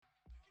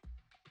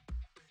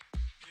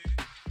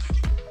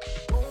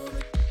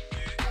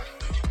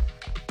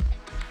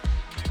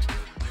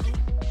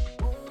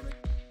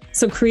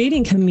So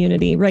creating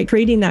community, right?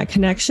 Creating that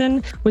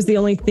connection was the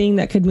only thing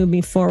that could move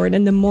me forward.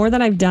 And the more that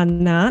I've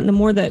done that, and the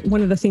more that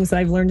one of the things that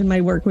I've learned in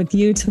my work with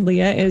you,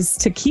 Talia, is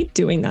to keep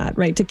doing that,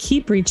 right? To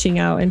keep reaching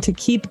out and to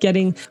keep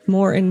getting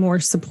more and more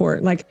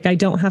support. Like I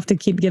don't have to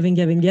keep giving.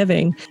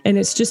 And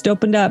it's just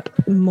opened up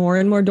more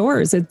and more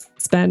doors.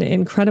 It's been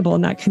incredible.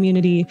 And that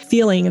community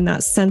feeling and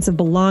that sense of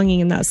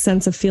belonging and that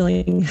sense of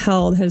feeling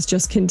held has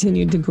just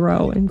continued to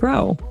grow and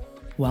grow.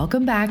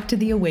 Welcome back to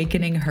the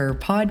Awakening Her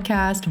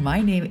podcast.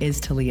 My name is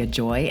Talia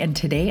Joy, and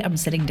today I'm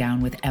sitting down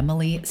with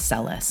Emily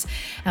Celis.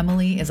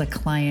 Emily is a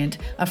client,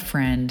 a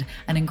friend,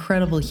 an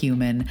incredible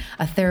human,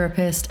 a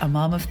therapist, a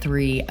mom of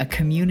three, a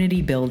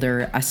community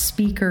builder, a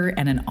speaker,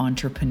 and an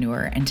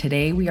entrepreneur. And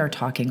today we are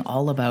talking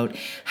all about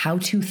how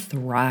to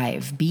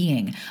thrive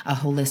being a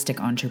holistic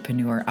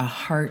entrepreneur, a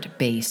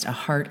heart-based, a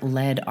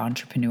heart-led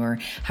entrepreneur,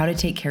 how to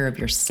take care of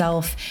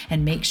yourself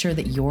and make sure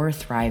that you're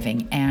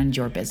thriving and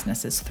your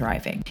business is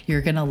thriving.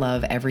 You're going to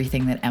love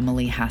everything that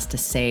Emily has to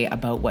say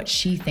about what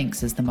she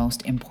thinks is the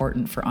most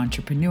important for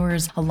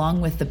entrepreneurs,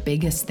 along with the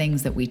biggest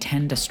things that we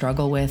tend to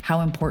struggle with, how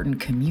important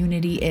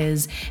community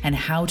is, and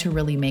how to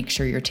really make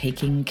sure you're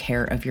taking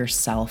care of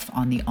yourself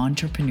on the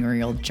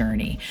entrepreneurial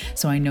journey.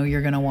 So I know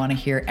you're going to want to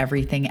hear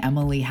everything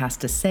Emily has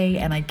to say,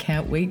 and I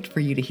can't wait for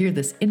you to hear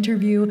this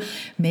interview.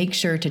 Make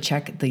sure to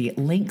check the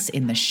links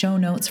in the show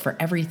notes for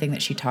everything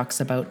that she talks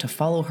about, to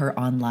follow her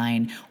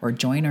online or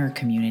join our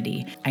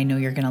community. I know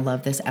you're going to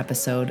love this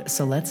episode,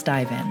 so let's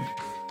dive in.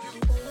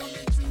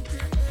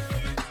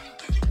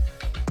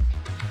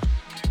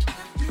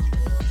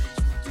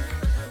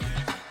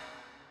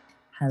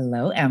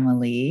 Hello,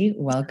 Emily.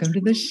 Welcome to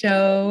the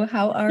show.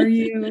 How are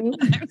you?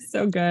 I'm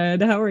so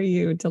good. How are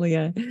you,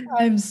 Talia?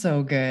 I'm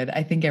so good.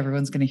 I think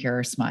everyone's going to hear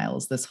our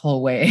smiles the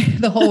whole way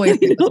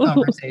through this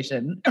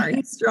conversation.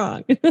 Starting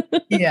strong.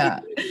 Yeah.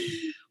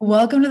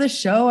 Welcome to the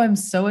show. I'm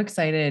so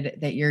excited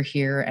that you're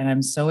here, and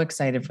I'm so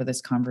excited for this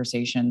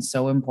conversation.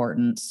 So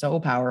important, so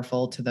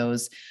powerful to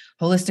those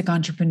holistic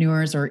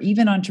entrepreneurs or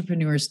even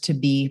entrepreneurs to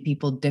be,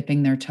 people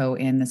dipping their toe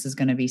in. This is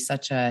going to be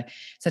such an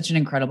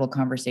incredible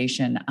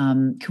conversation.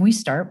 Can we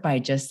start by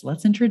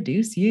let's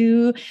introduce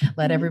you,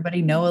 let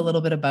everybody know a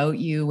little bit about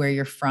you, where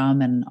you're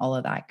from, and all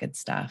of that good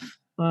stuff.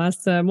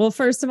 Awesome. Well,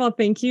 first of all,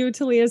 thank you,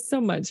 Talia,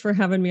 so much for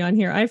having me on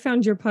here. I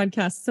found your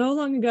podcast so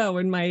long ago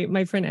when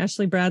my friend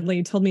Ashley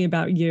Bradley told me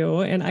about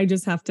you, and I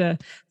just have to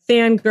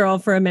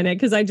fangirl for a minute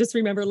because I just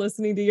remember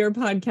listening to your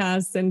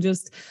podcast and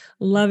just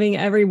loving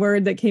every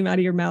word that came out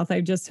of your mouth. I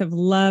just have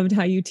loved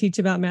how you teach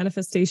about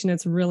manifestation.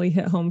 It's really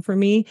hit home for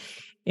me.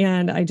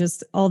 And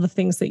all the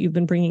things that you've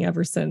been bringing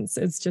ever since,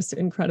 it's just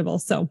incredible.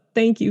 So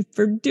thank you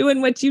for doing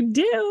what you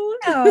do.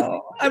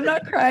 Oh, I'm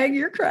not crying.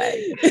 You're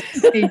crying.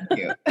 Thank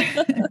you.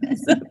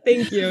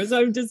 Thank you. So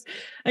I'm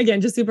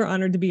just super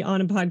honored to be on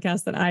a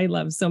podcast that I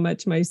love so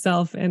much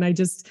myself. And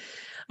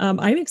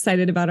I'm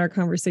excited about our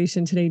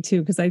conversation today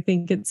too, because I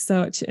think it's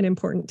such an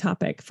important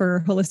topic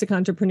for holistic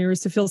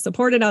entrepreneurs to feel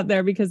supported out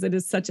there, because it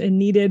is such a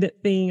needed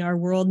thing. Our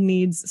world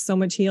needs so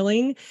much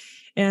healing.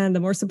 And the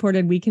more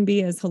supported we can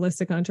be as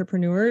holistic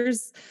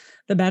entrepreneurs,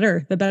 the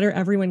better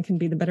everyone can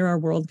be, the better our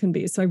world can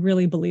be. So I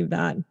really believe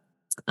that.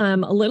 A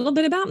little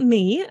bit about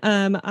me.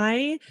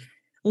 I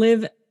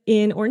live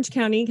in Orange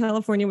County,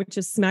 California, which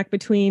is smack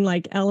between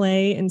like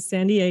LA and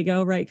San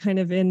Diego, right? Kind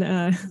of in,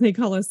 they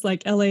call us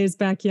like LA's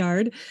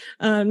backyard.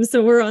 So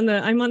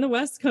I'm on the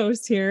West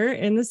Coast here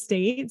in the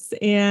States,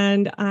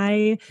 and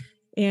I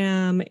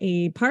am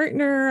a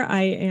partner.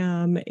 I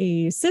am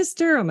a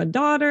sister. I'm a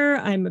daughter.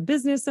 I'm a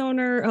business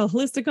owner, a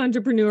holistic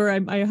entrepreneur.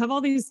 I have all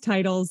these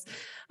titles.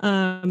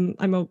 I'm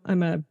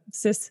a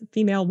cis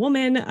female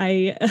woman.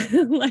 I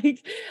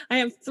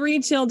have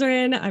 3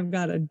 children. I've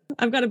got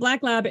a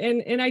black lab,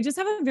 and I just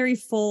have a very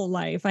full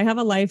life. I have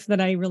a life that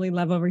I really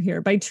love over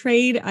here. By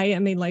trade, I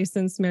am a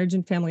licensed marriage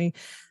and family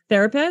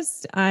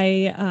therapist.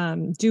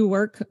 I do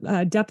work,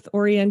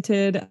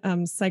 depth-oriented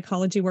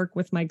psychology work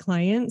with my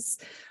clients,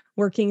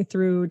 working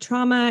through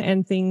trauma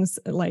and things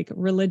like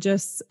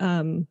religious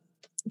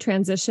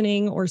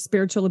transitioning or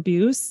spiritual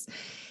abuse.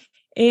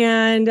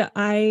 And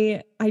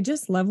I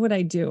just love what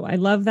I do. I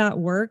love that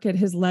work. It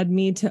has led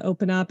me to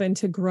open up and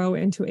to grow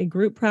into a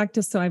group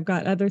practice. So I've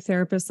got other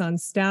therapists on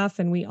staff,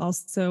 and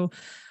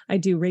I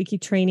do Reiki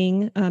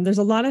training. There's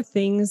a lot of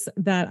things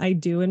that I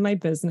do in my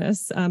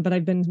business, but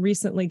I've been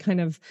recently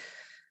kind of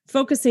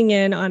focusing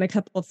in on a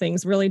couple of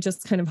things, really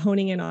just kind of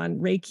honing in on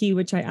Reiki,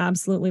 which I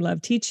absolutely love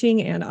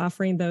teaching and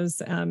offering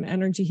those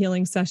energy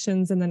healing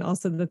sessions, and then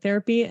also the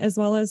therapy, as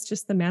well as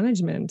just the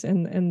management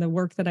and the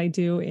work that I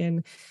do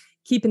in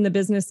keeping the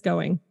business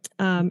going.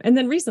 And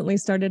then recently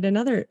started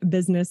another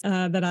business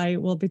that I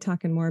will be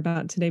talking more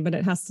about today, but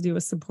it has to do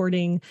with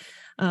supporting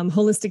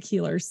holistic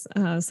healers.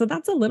 So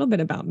that's a little bit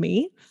about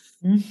me.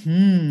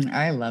 Mm-hmm.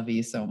 I love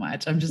you so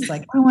much. I'm just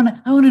like, I want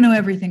to know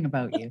everything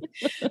about you.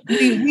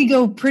 We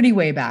go pretty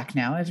way back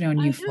now. I've known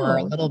you for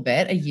a little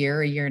bit, a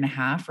year and a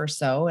half or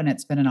so. And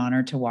it's been an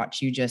honor to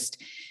watch you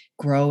just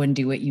grow and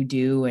do what you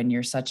do. And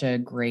you're such a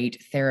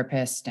great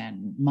therapist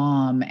and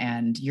mom.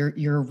 And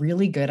you're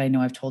really good. I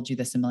know I've told you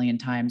this a million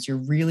times. You're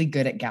really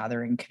good at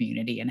gathering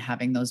community and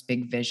having those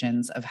big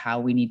visions of how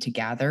we need to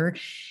gather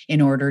in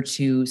order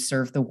to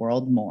serve the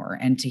world more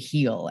and to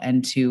heal.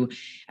 And to,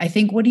 I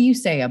think, what do you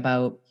say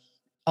about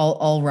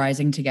all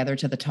rising together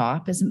to the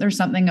top? Isn't there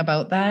something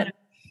about that?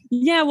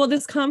 Yeah, well,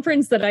 this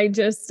conference that I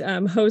just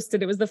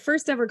hosted, it was the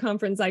first ever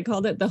conference. I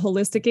called it the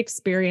Holistic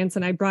Experience,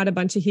 and I brought a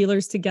bunch of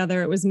healers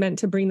together. It was meant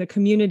to bring the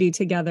community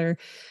together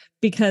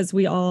because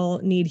we all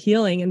need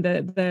healing. And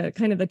the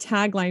kind of the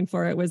tagline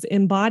for it was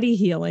embody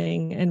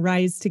healing and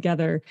rise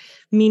together,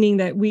 meaning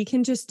that we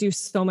can just do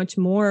so much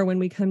more when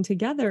we come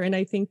together. And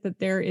I think that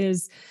there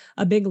is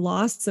a big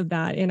loss of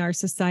that in our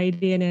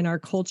society and in our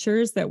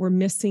cultures, that we're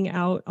missing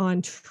out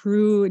on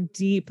true,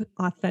 deep,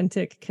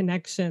 authentic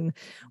connection,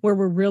 where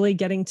we're really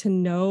getting to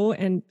know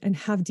and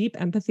have deep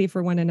empathy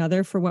for one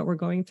another, for what we're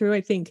going through.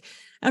 I think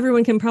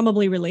everyone can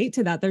probably relate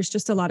to that. There's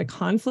just a lot of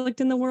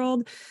conflict in the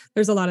world.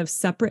 There's a lot of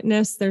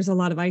separateness. There's a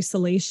lot of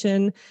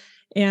isolation.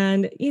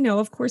 And,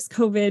 of course,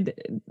 COVID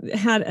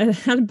had a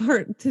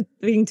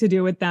thing to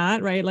do with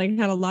that, right? Like,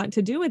 had a lot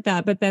to do with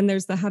that. But then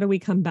there's how do we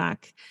come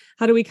back?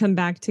 How do we come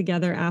back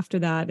together after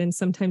that? And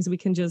sometimes we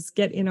can just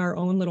get in our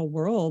own little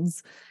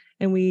worlds,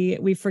 and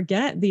we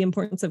forget the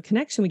importance of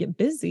connection. We get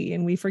busy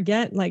and we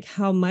forget like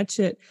how much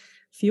it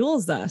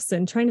fuels us,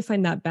 and trying to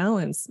find that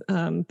balance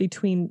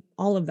between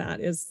all of that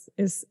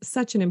is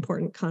such an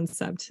important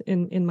concept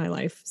in my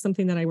life,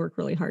 something that I work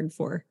really hard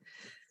for.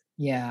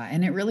 Yeah.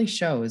 And it really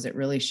shows. It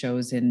really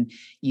shows in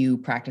you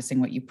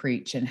practicing what you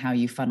preach and how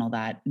you funnel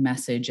that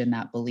message and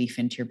that belief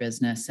into your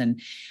business.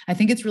 And I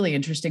think it's really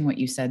interesting what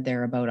you said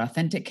there about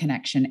authentic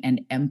connection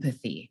and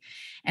empathy.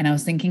 And I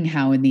was thinking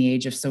how in the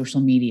age of social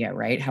media,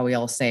 right? How we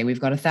all say we've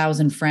got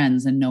 1,000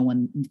 friends and no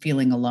one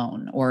feeling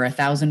alone, or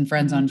 1,000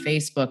 friends on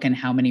Facebook and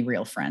how many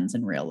real friends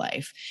in real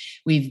life.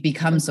 We've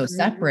become so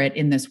separate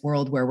in this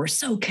world where we're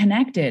so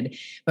connected.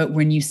 But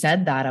when you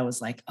said that, I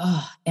was like,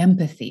 oh,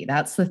 empathy.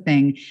 That's the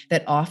thing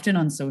that often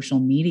on social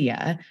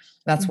media,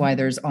 that's why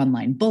there's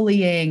online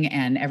bullying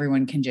and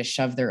everyone can just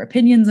shove their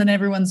opinions in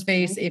everyone's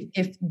face.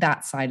 If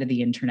that side of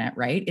the internet,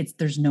 right?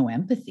 There's no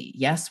empathy.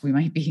 Yes, we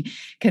might be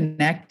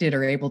connected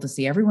or able to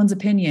see everyone's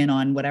opinion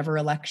on whatever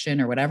election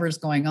or whatever's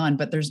going on,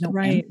 but there's no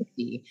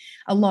empathy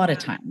a lot of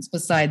times,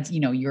 besides,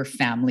 your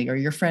family or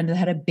your friend that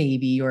had a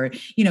baby or,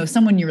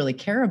 someone you really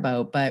care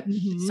about. But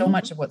so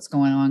much of what's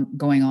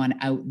going on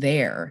out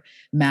there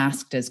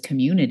masked as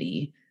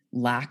community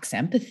lacks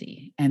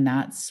empathy. And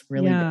that's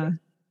really big.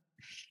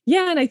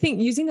 Yeah. And I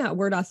think using that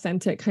word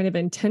authentic kind of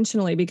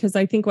intentionally, because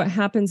I think what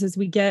happens is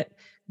we get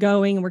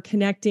going and we're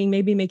connecting,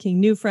 maybe making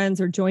new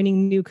friends or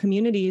joining new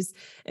communities.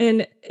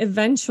 And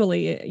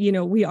eventually,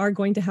 we are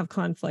going to have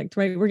conflict,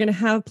 right? We're going to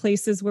have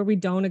places where we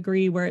don't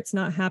agree, where it's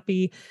not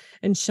happy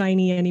and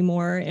shiny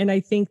anymore. And I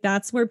think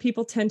that's where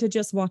people tend to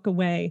just walk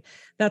away.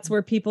 That's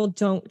where people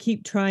don't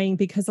keep trying,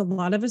 because a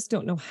lot of us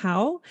don't know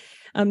how.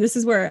 This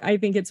is where I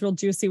think it's real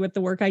juicy with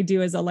the work I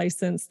do as a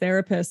licensed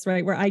therapist,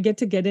 right? Where I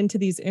get into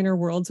these inner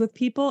worlds with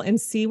people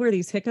and see where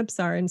these hiccups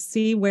are and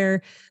see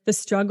where the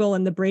struggle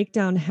and the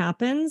breakdown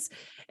happens.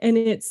 And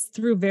it's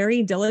through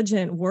very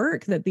diligent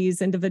work that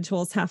these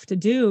individuals have to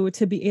do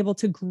to be able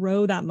to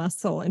grow that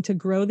muscle and to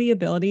grow the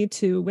ability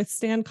to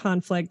withstand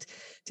conflict,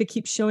 to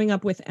keep showing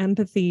up with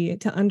empathy,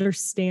 to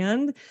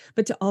understand,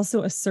 but to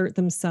also assert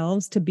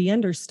themselves, to be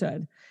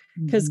understood.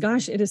 Because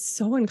gosh, it is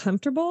so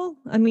uncomfortable.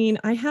 I mean,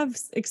 I have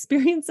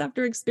experience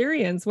after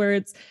experience where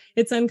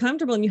it's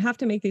uncomfortable, and you have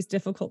to make these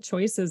difficult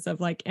choices of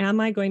like, am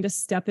I going to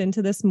step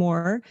into this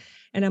more?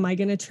 And am I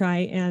going to try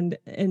and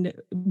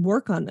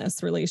work on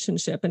this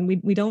relationship? And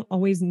we don't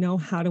always know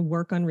how to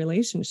work on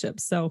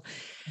relationships. So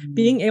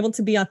being able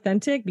to be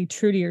authentic, be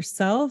true to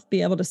yourself,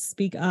 be able to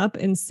speak up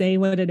and say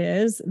what it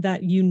is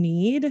that you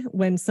need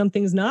when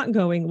something's not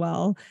going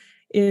well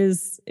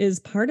is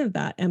part of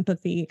that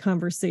empathy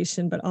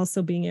conversation, but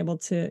also being able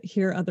to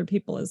hear other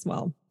people as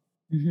well.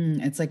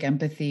 It's like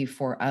empathy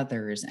for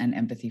others and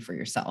empathy for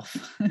yourself.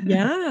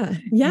 Yeah.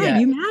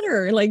 You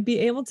matter. Like, be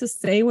able to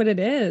say what it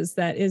is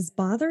that is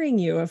bothering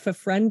you. If a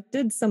friend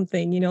did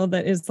something,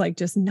 that is like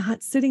just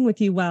not sitting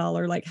with you well,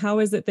 or like, how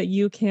is it that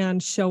you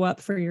can show up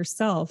for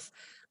yourself,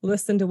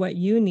 listen to what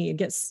you need,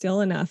 get still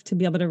enough to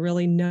be able to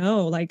really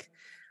know, like,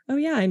 oh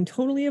yeah, I'm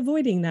totally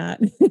avoiding that.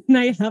 And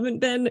I haven't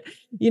been,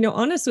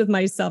 honest with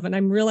myself, and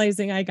I'm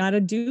realizing I got to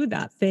do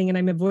that thing and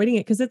I'm avoiding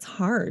it because it's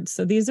hard.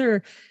 So these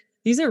are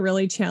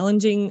really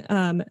challenging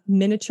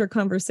miniature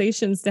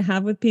conversations to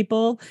have with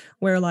people,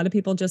 where a lot of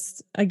people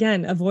just,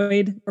 again,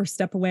 avoid or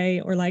step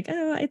away, or like,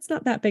 oh, it's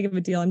not that big of a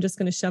deal, I'm just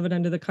going to shove it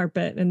under the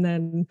carpet. And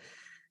then,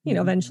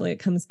 eventually it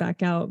comes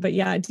back out. But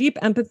yeah, deep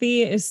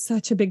empathy is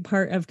such a big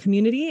part of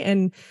community.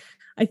 And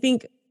I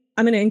think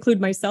I'm going to include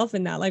myself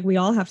in that. Like, we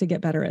all have to get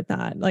better at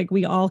that. Like,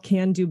 we all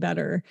can do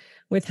better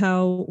with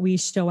how we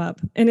show up.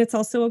 And it's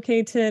also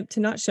okay to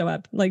not show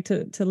up, like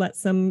to let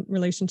some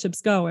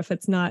relationships go if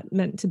it's not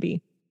meant to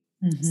be.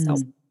 So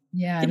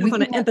Yeah. Get And off we on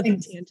can an let empathy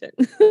things,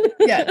 tangent.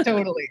 yeah,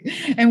 totally.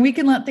 And we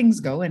can let things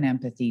go in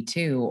empathy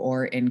too,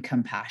 or in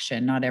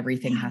compassion. Not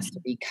everything Yeah. has to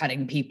be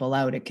cutting people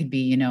out. It could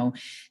be,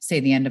 say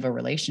the end of a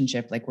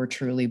relationship, like we're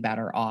truly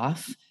better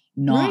off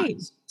not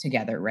Right.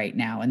 together right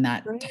now. And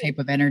that Right. type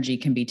of energy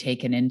can be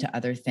taken into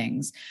other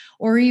things.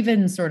 Or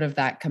even sort of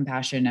that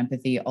compassion and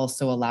empathy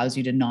also allows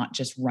you to not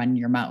just run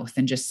your mouth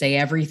and just say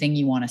everything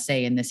you want to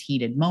say in this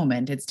heated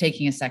moment. It's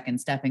taking a second,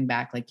 stepping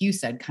back, like you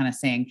said, kind of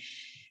saying,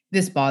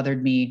 this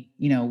bothered me,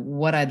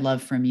 what I'd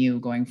love from you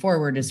going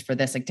forward is for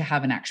this, like to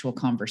have an actual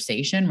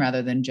conversation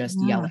rather than just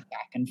Yeah. yelling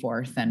back and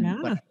forth and Yeah.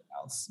 whatever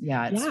else.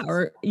 Yeah. Yeah.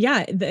 Or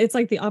yeah, it's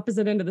like the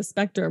opposite end of the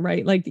spectrum,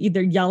 right? Like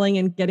either yelling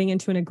and getting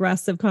into an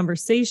aggressive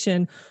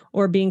conversation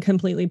or being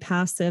completely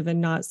passive and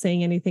not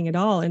saying anything at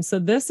all. And so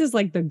this is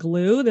like the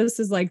glue. This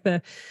is like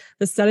the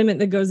sediment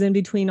that goes in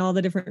between all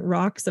the different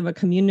rocks of a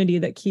community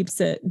that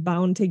keeps it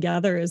bound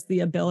together is the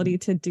ability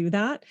to do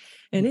that.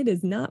 And it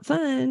is not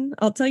fun.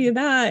 I'll tell you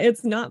that.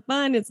 It's not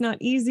fun. It's not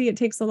easy. It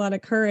takes a lot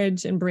of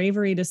courage and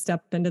bravery to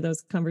step into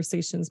those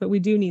conversations, but we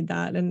do need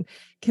that. And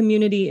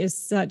community is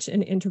such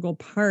an integral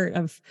part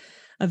of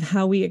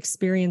how we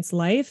experience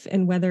life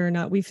and whether or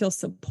not we feel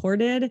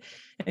supported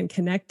and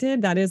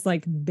connected. That is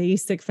like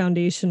basic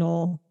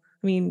foundational.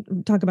 I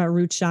mean, talk about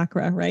root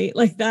chakra, right?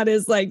 Like that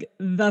is like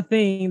the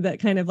thing that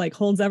kind of like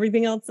holds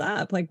everything else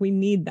up. Like we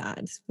need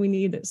that. We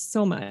need it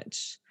so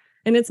much.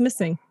 And it's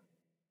missing.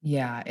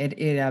 Yeah,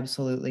 it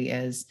absolutely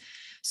is.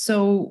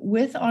 So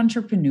with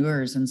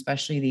entrepreneurs, and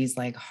especially these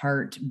like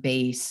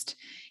heart-based,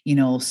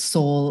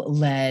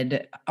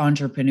 soul-led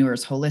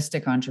entrepreneurs,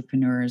 holistic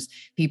entrepreneurs,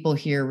 people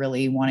here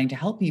really wanting to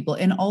help people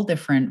in all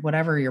different,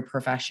 whatever your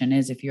profession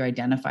is, if you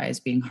identify as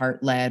being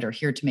heart-led or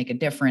here to make a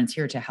difference,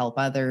 here to help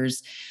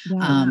others.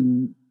 Yeah.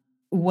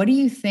 What do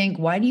you think?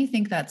 Why do you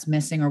think that's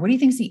missing? Or what do you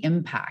think is the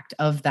impact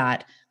of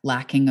that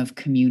lacking of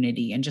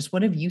community? And just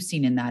what have you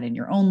seen in that in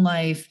your own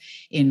life,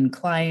 in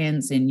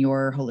clients, in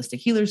your holistic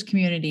healers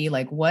community?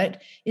 Like,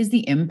 what is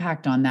the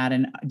impact on that?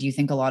 And do you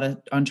think a lot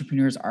of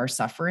entrepreneurs are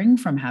suffering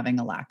from having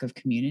a lack of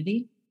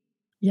community?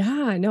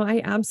 Yeah, no,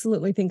 I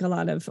absolutely think a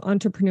lot of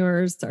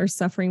entrepreneurs are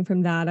suffering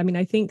from that. I mean,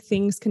 I think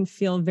things can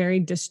feel very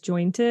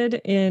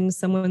disjointed in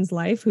someone's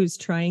life who's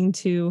trying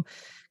to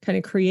kind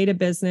of create a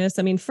business.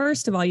 I mean,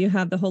 first of all, you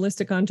have the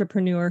holistic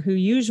entrepreneur who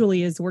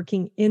usually is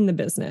working in the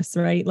business,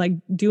 right? Like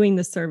doing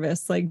the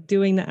service, like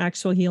doing the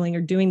actual healing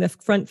or doing the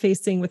front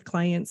facing with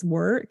clients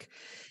work.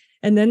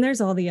 And then there's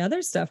all the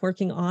other stuff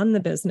working on the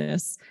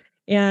business.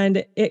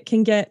 And it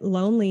can get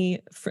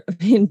lonely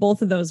in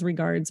both of those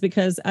regards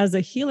because as a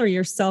healer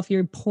yourself,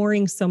 you're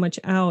pouring so much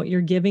out, you're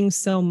giving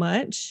so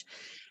much.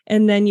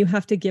 And then you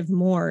have to give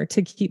more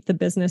to keep the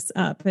business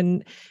up.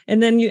 And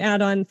then you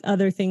add on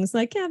other things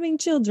like having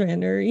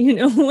children or,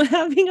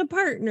 having a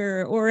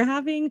partner or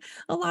having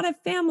a lot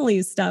of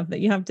family stuff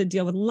that you have to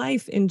deal with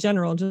life in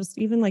general, just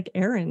even like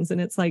errands. And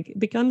it's like, it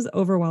becomes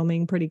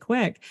overwhelming pretty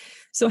quick.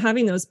 So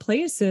having those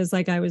places,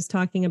 like I was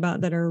talking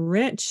about, that are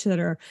rich, that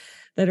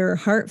are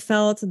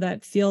heartfelt,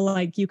 that feel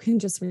like you can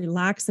just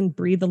relax and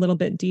breathe a little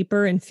bit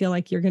deeper and feel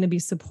like you're going to be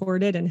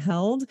supported and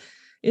held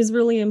is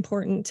really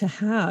important to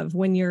have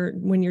when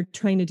you're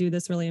trying to do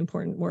this really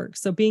important work.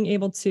 So being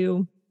able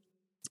to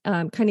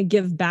kind of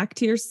give back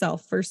to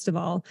yourself first of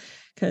all,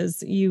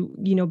 because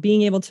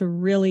being able to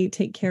really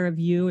take care of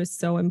you is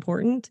so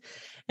important.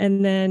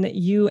 And then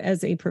you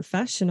as a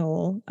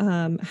professional,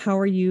 how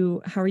are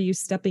you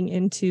stepping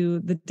into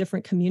the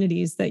different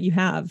communities that you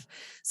have?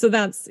 So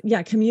that's,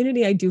 yeah,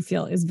 community I do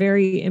feel is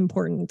very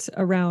important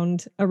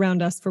around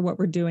us for what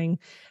we're doing.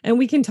 And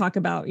we can talk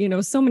about,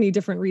 so many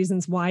different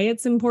reasons why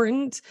it's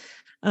important.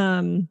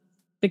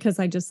 Because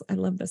I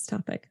love this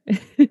topic.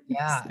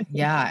 Yeah,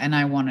 yeah, and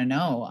I want to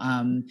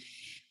know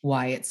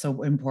why it's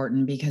so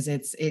important because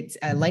it's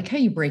I like how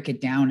you break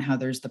it down, how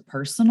there's the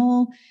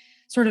personal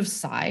sort of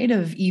side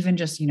of even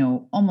just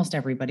almost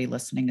everybody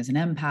listening is an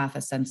empath,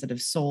 a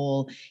sensitive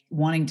soul,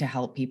 wanting to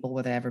help people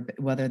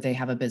whether they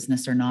have a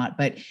business or not,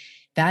 but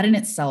that in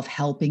itself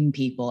helping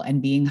people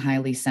and being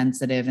highly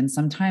sensitive and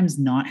sometimes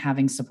not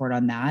having support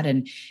on that.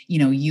 And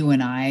you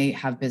and I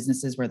have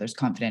businesses where there's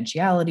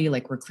confidentiality,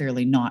 like we're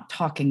clearly not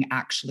talking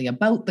actually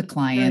about the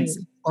clients.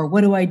 Right. Or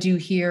what do I do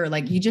here?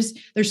 Like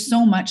there's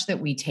so much that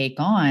we take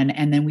on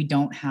and then we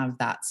don't have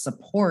that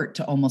support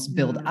to almost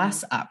build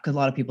us up because a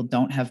lot of people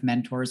don't have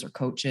mentors or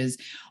coaches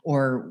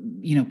or,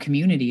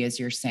 community, as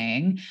you're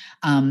saying.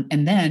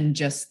 And then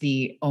just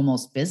the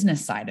almost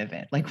business side of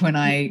it. Like when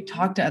I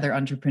talk to other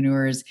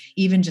entrepreneurs,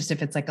 even just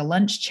if it's like a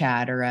lunch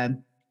chat or a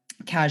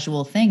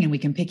casual thing and we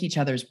can pick each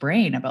other's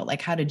brain about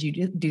like, how did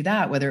you do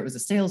that? Whether it was a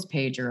sales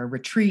page or a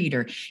retreat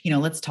or,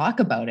 let's talk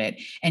about it.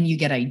 And you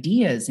get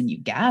ideas and you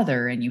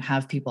gather and you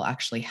have people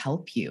actually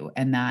help you.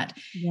 And that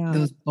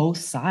those both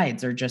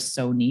sides are just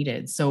so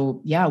needed.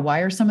 So yeah,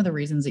 why are some of the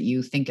reasons that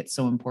you think it's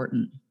so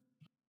important?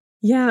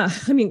 Yeah.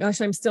 I mean,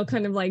 gosh, I'm still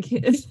kind of like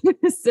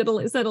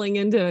settling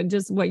into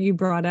just what you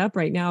brought up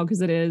right now.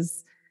 Cause it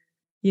is,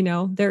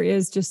 there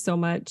is just so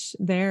much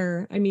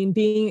there. I mean,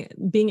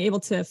 being able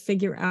to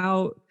figure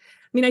out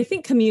mean, I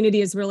think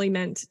community is really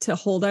meant to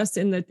hold us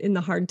in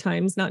the hard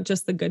times, not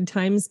just the good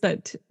times,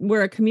 but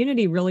where a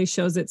community really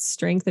shows its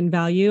strength and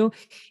value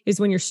is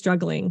when you're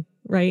struggling,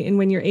 right? And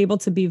when you're able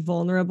to be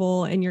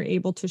vulnerable and you're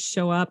able to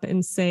show up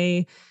and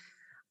say,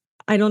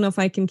 I don't know if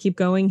I can keep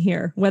going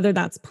here, whether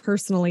that's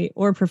personally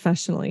or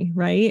professionally,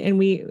 right?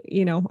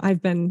 And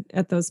I've been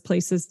at those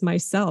places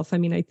myself. I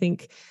mean, I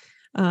think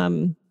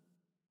um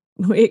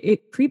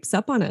it creeps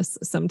up on us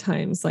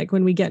sometimes, like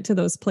when we get to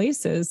those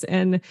places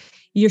and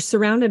you're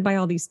surrounded by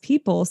all these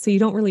people. So you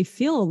don't really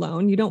feel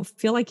alone. You don't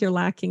feel like you're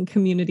lacking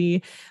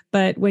community.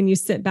 But when you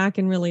sit back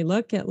and really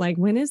look at, like,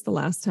 when is the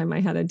last time I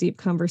had a deep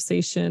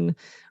conversation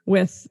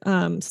with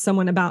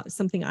someone about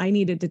something I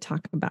needed to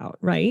talk about,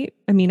 right?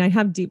 I mean, I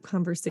have deep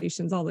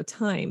conversations all the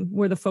time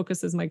where the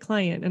focus is my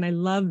client. And I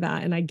love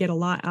that. And I get a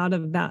lot out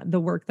of that, the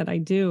work that I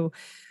do.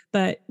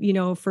 But,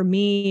 for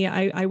me,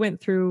 I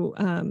went through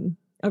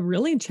a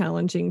really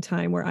challenging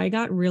time where I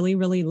got really,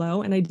 really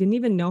low and I didn't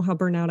even know how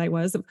burnout I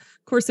was. Of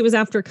course, it was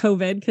after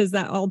COVID because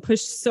that all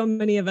pushed so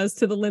many of us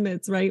to the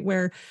limits, right?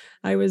 Where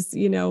I was,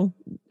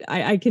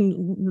 I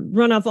can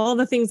run off all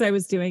the things I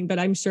was doing, but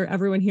I'm sure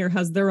everyone here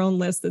has their own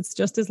list that's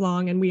just as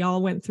long. And we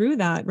all went through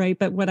that, right?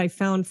 But what I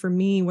found for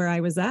me where I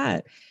was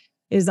at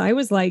is I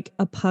was like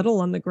a puddle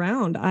on the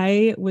ground.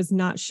 I was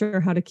not sure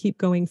how to keep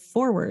going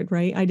forward,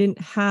 right? I didn't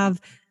have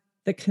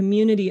the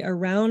community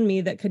around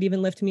me that could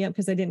even lift me up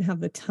because I didn't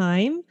have the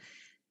time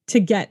to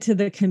get to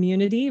the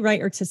community,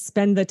 right? Or to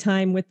spend the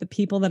time with the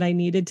people that I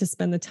needed to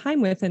spend the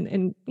time with.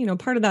 And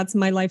part of that's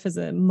my life as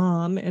a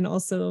mom and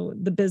also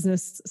the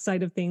business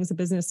side of things, a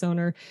business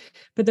owner,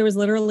 but there was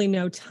literally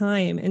no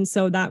time. And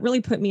so that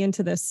really put me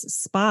into this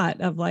spot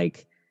of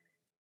like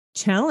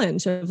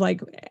challenge of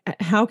like,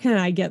 how can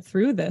I get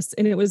through this?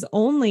 And it was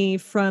only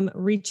from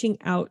reaching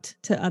out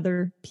to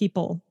other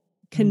people,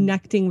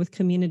 connecting with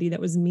community that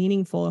was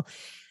meaningful,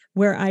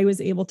 where I was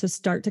able to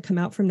start to come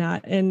out from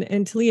that.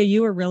 And Talia,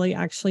 you were really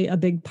actually a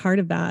big part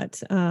of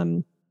that.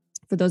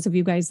 For those of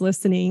you guys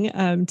listening,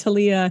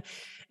 Talia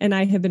and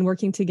I have been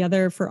working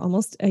together for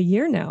almost a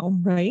year now,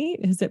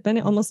 right? Has it been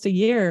almost a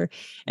year?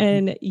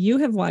 And you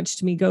have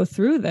watched me go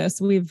through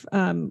this. We've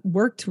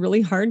worked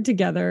really hard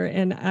together,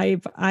 and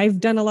I've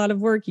done a lot of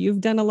work. You've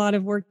done a lot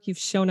of work. You've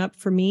shown up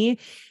for me,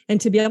 and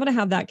to be able to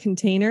have that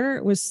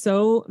container was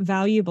so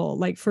valuable.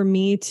 Like for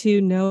me to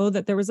know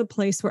that there was a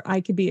place where I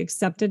could be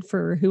accepted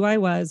for who I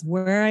was,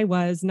 where I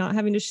was, not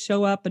having to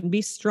show up and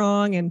be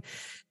strong and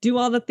do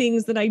all the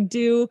things that I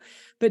do,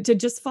 but to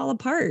just fall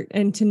apart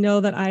and to know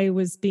that I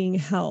was being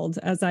held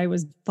as I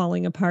was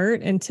falling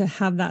apart, and to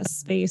have that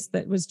space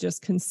that was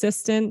just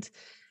consistent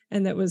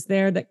and that was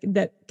there,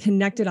 that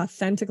connected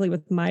authentically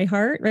with my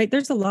heart, right?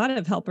 There's a lot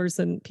of helpers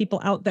and people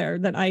out there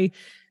that I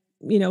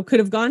could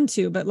have gone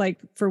to, but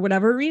like for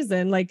whatever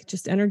reason, like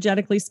just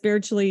energetically,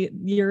 spiritually,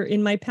 you're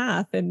in my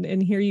path,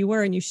 and here you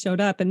were, and you showed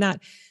up. And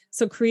that,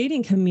 so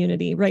creating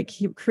community, right?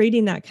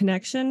 Creating that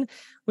connection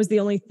was the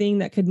only thing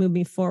that could move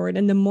me forward.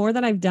 And the more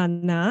that I've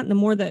done that, the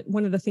more that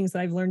one of the things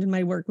that I've learned in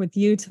my work with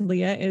you,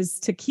 Talia, is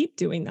to keep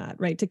doing that,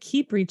 right? To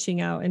keep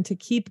reaching out and to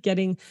keep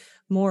getting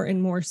more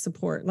and more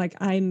support. Like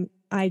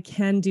I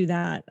can do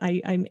that.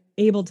 I'm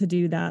able to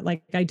do that.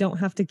 Like I don't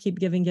have to keep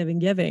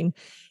giving.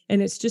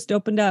 And it's just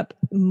opened up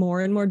more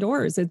and more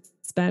doors.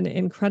 It's been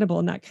incredible.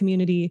 And that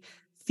community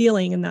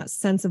feeling and that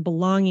sense of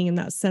belonging and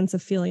that sense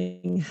of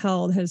feeling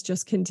held has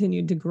just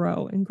continued to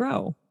grow and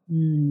grow.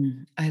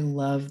 I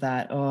love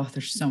that. Oh,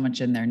 there's so much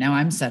in there. Now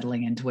I'm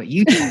settling into what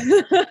you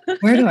said.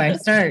 Where do I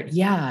start?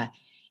 Yeah.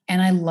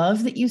 And I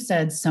love that you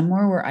said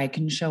somewhere where I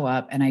can show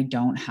up and I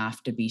don't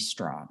have to be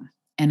strong.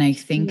 And I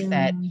think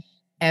that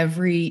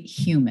every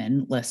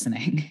human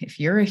listening, if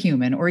you're a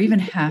human or even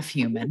half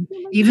human,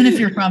 even if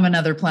you're from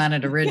another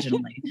planet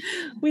originally,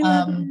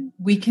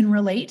 we can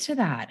relate to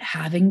that,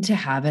 having to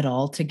have it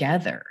all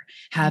together,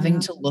 having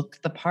to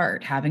look the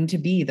part, having to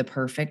be the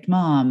perfect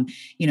mom,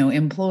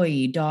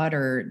 employee,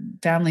 daughter,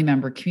 family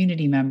member,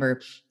 community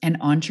member, and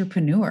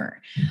entrepreneur.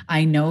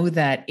 I know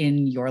that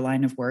in your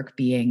line of work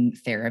being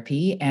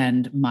therapy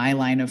and my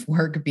line of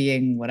work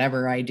being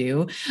whatever I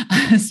do,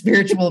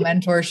 spiritual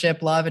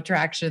mentorship, law of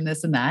attraction,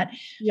 this and that.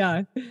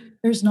 Yeah.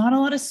 There's not a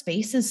lot of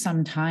spaces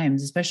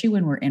sometimes, especially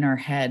when we're in our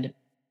head,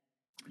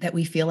 that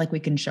we feel like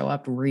we can show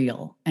up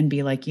real and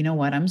be like, you know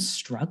what, I'm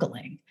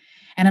struggling.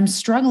 And I'm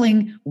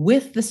struggling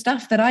with the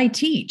stuff that I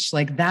teach.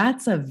 Like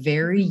that's a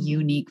very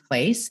unique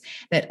place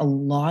that a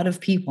lot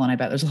of people, and I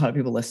bet there's a lot of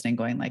people listening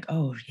going like,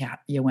 oh yeah,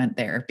 you went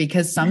there.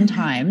 Because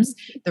sometimes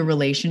the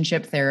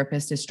relationship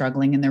therapist is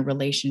struggling in their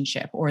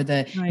relationship, or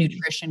the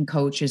nutrition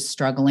coach is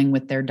struggling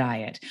with their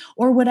diet,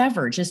 or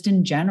whatever, just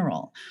in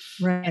general.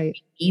 Right. And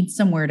we need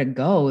somewhere to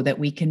go that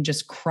we can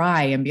just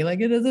cry and be like,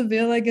 it doesn't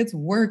feel like it's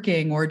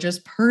working, or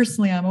just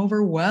personally, I'm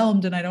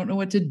overwhelmed and I don't know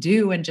what to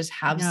do, and just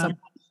have someone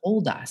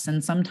hold us.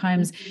 And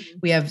sometimes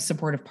Mhm. we have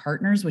supportive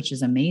partners, which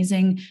is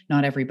amazing.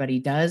 Not everybody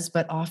does,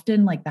 but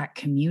often like that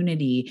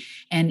community,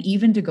 and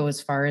even to go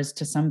as far as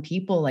to some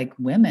people like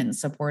women,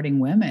 supporting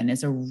women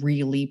is a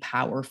really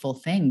powerful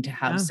thing, to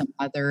have Yeah. some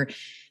other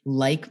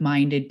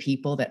like-minded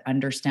people that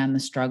understand the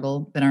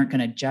struggle, that aren't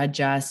going to judge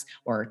us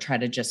or try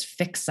to just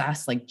fix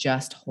us, like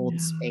just hold Yeah.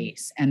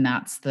 space. And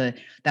that's the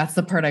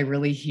part I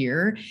really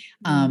hear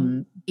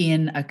Mhm.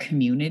 in a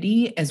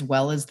community, as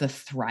well as the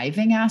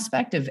thriving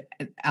aspect of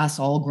us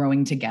all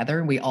growing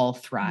together. We all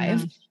thrive,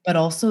 Yeah. but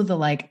also the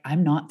like,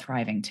 I'm not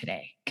thriving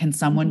today. Can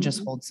someone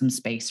just Mhm. hold some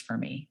space for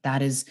me?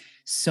 That is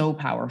so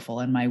powerful.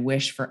 And my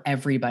wish for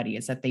everybody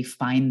is that they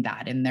find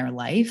that in their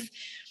life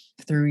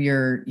through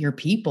your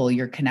people,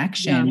 your Yeah.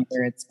 connection,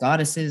 whether it's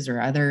goddesses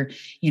or other,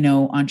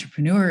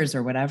 entrepreneurs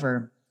or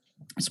whatever.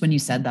 So when you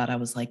said that, I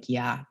was like,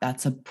 yeah,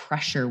 that's a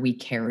pressure we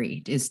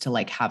carry, is to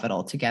like have it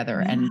all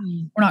together. And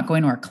Yeah. we're not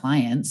going to our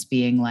clients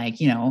being like,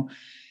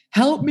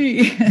 help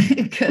me,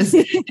 because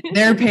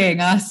they're paying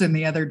us in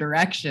the other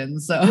direction.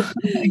 So,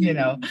 you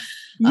know,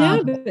 Yeah,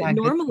 the but fact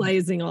that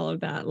normalizing all of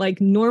that, like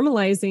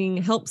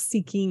normalizing help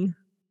seeking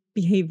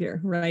behavior,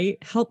 right?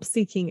 Help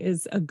seeking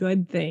is a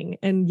good thing.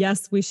 And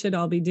yes, we should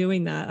all be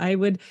doing that. I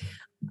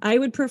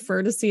would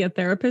prefer to see a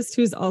therapist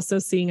who's also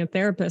seeing a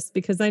therapist,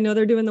 because I know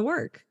they're doing the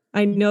work.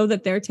 I know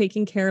that they're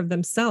taking care of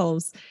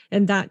themselves,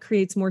 and that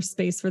creates more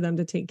space for them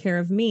to take care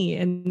of me.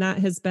 And that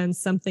has been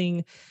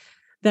something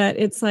that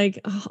it's like,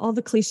 all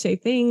the cliche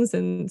things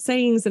and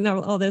sayings and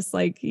all this,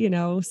 like,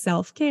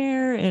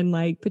 self-care and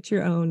like put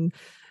your own,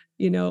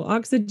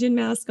 oxygen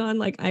mask on.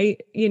 Like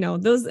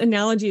those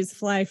analogies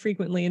fly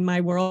frequently in my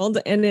world.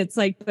 And it's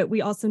like, but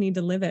we also need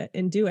to live it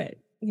and do it,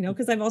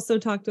 because I've also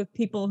talked with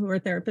people who are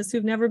therapists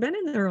who've never been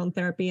in their own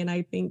therapy. And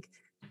I think,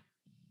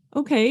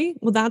 okay,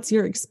 well, that's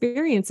your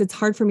experience. It's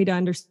hard for me to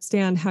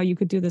understand how you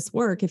could do this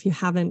work if you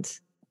haven't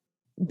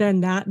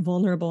been that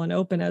vulnerable and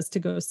open as to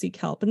go seek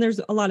help. And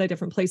there's a lot of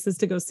different places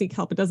to go seek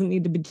help. It doesn't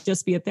need to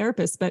just be a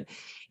therapist, but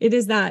it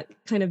is that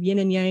kind of yin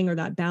and yang, or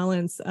that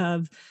balance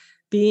of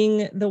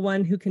being the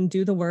one who can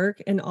do the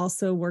work and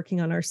also working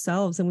on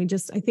ourselves. And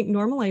I think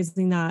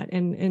normalizing that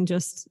and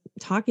just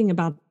talking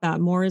about that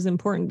more is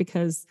important,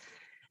 because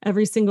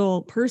every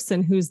single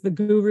person who's the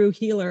guru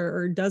healer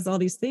or does all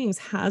these things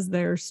has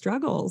their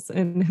struggles.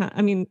 And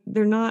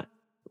they're not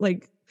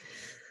like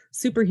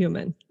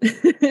superhuman.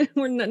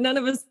 None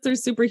of us are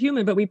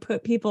superhuman, but we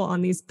put people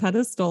on these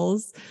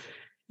pedestals.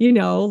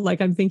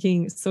 Like I'm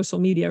thinking social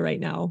media right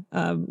now.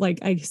 Like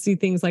I see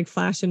things like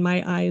flash in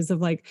my eyes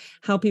of like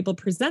how people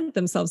present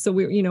themselves. So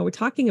we're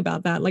talking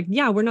about that. Like,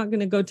 yeah, we're not going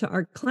to go to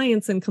our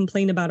clients and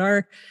complain about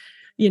our,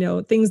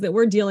 things that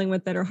we're dealing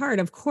with that are hard.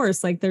 Of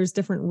course, like there's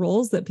different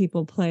roles that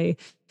people play,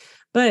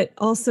 but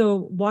also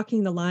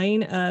walking the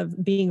line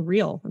of being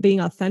real,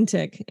 being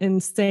authentic,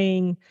 and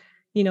saying,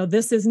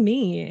 this is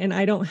me and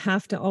I don't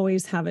have to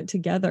always have it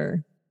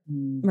together.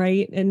 Mm,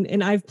 Right.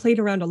 And I've played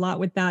around a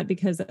lot with that,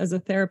 because as a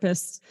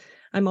therapist,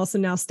 I'm also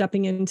now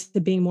stepping into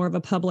being more of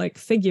a public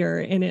figure.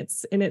 And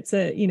it's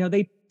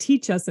they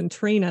teach us and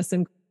train us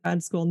in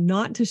grad school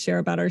not to share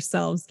about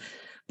ourselves,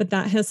 but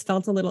that has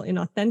felt a little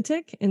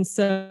inauthentic. And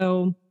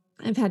so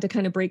I've had to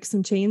kind of break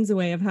some chains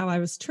away of how I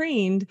was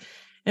trained,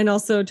 and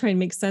also try and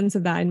make sense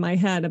of that in my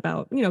head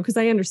about, because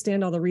I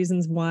understand all the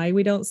reasons why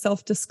we don't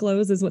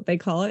self-disclose, is what they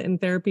call it in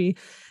therapy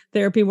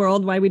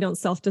world, why we don't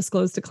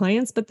self-disclose to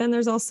clients. But then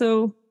there's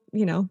also,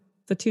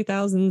 the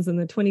 2000s and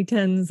the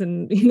 2010s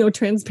and,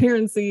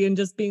 transparency and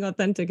just being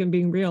authentic and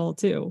being real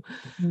too.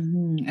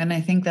 mhm. And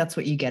I think that's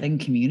what you get in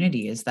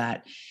community, is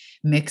that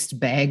mixed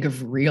bag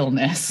of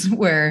realness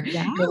where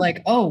Yeah. you're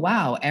like, oh,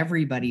 wow,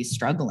 everybody's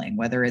struggling,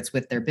 whether it's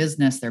with their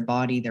business, their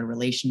body, their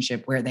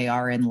relationship, where they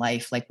are in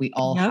life. Like we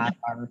all Yep.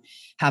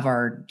 have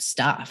our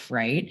stuff,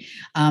 right?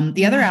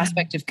 The other Yeah.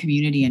 aspect of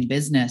community and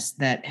business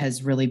that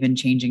has really been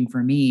changing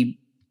for me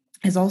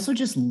is also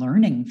just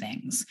learning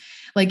things.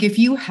 Like if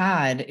you're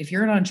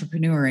an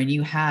entrepreneur and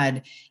you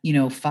had,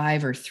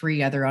 5 or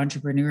 3 other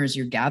entrepreneurs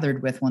you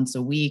gathered with once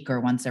a week or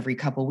once every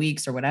couple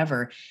weeks or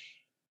whatever,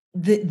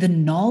 the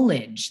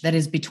knowledge that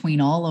is between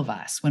all of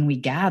us when we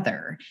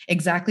gather,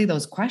 exactly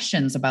those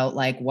questions about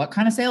like what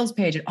kind of sales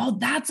page, oh,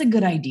 that's a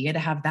good idea to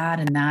have that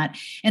and that.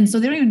 And so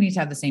they don't even need to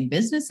have the same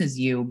business as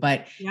you,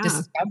 but Yeah.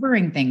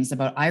 discovering things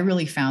about, I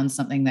really found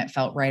something that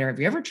felt right, or have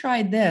you ever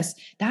tried this?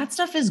 That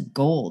stuff is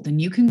gold.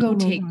 And you can go Oh my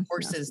take gosh.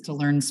 courses Yes. to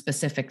learn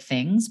specific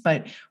things,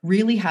 but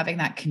really having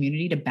that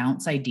community to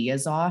bounce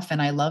ideas off.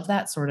 And I love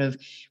that sort of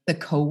the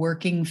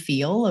co-working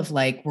feel of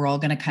like, we're all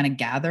going to kind of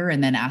gather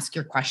and then ask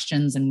your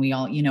questions, and we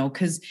all,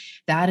 because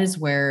that is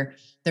where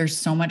there's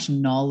so much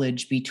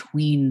knowledge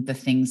between the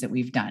things that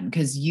we've done.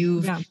 Because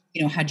you've,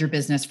 Yeah. had your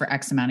business for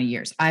X amount of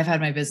years. I've had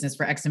my business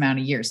for X amount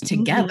of years.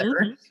 Together,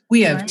 Mhm.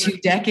 we have Right. 2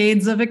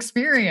 decades of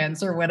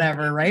experience or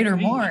whatever, right? Or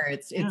Right. more. Yeah.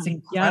 It's Yeah.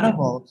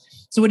 incredible.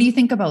 So what do you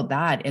think about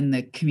that in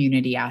the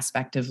community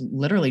aspect of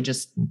literally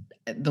just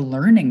the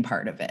learning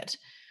part of it?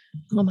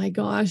 Oh my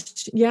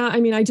gosh. Yeah. I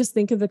mean, I just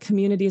think of the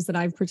communities that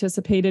I've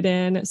participated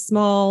in,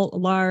 small,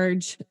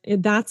 large,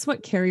 that's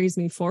what carries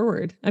me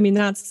forward. I mean,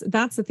 that's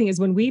the thing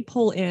is when we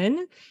pull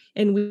in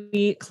and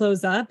we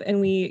close up and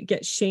we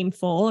get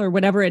shameful or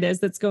whatever it is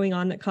that's going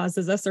on that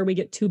causes us, or we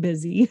get too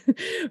busy,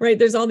 right?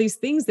 There's all these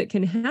things that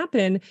can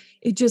happen.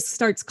 It just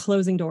starts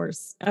closing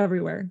doors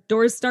everywhere.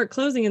 Doors start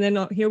closing. And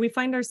then here we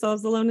find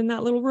ourselves alone in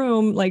that little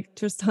room, like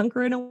just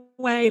hunkering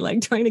away,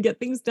 like trying to get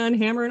things done,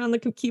 hammering on the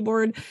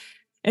keyboard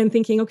and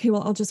thinking, okay,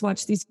 well, I'll just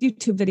watch these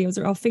YouTube videos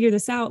or I'll figure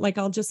this out. Like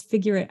I'll just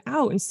figure it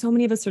out. And so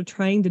many of us are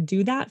trying to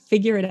do that,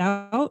 figure it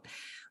out,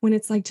 when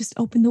it's like, just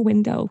open the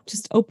window,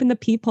 just open the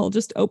peephole,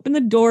 just open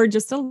the door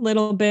just a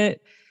little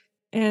bit.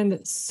 And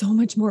so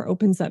much more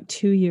opens up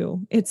to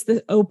you. It's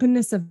the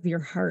openness of your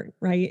heart,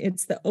 right?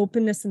 It's the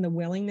openness and the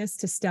willingness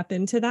to step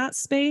into that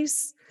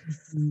space.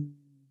 Mm-hmm.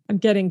 I'm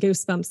getting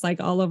goosebumps like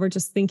all over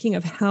just thinking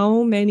of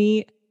how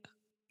many.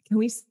 Can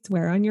we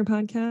swear on your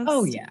podcast?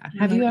 Oh yeah.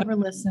 Have you ever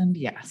listened?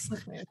 Yes.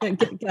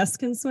 Guests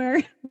can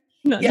swear,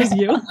 not just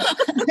you.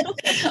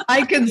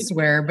 I can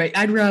swear, but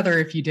I'd rather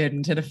if you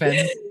didn't, it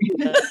offends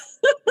me.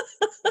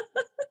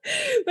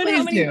 But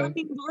how many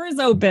fucking doors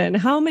open?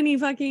 How many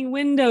fucking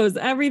windows?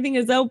 Everything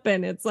is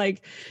open. It's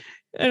like,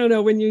 I don't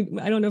know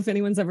I don't know if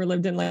anyone's ever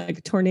lived in like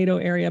a tornado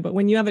area, but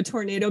when you have a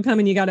tornado come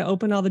and you got to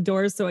open all the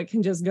doors so it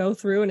can just go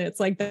through. And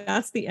it's like,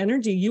 that's the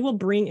energy. You will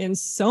bring in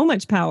so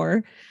much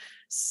power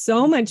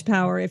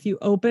if you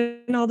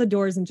open all the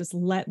doors and just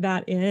let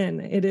that in.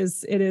 It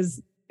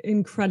is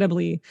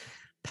incredibly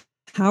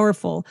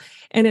powerful.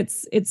 And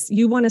it's,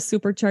 you want to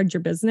supercharge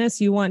your business.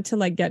 You want to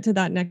like get to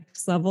that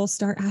next level,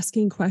 start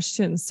asking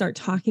questions, start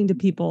talking to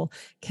people,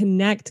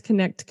 connect,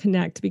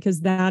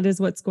 because that is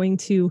what's going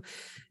to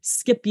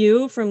skip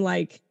you from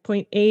like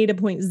point A to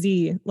point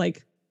Z,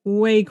 like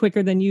way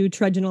quicker than you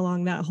trudging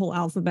along that whole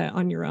alphabet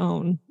on your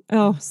own.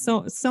 Oh,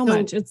 so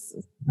much. It's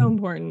so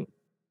important.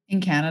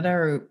 In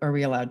Canada, are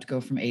we allowed to go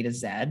from A to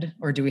Z,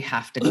 or do we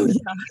have to go to Z?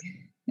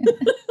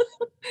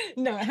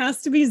 No, it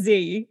has to be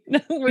Z.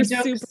 We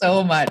joke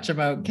so much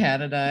about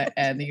Canada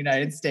and the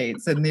United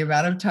States and the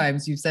amount of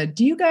times you've said,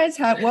 do you guys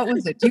have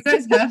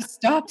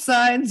stop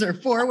signs or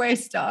four-way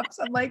stops?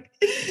 I'm like,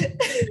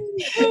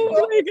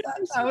 oh my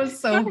gosh, that was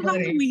so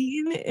funny.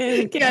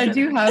 Halloween I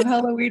do have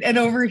Halloween. And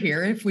over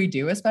here, if we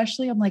do,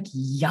 especially, I'm like,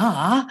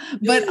 yeah,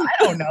 but I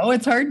don't know.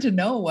 It's hard to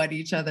know what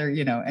each other,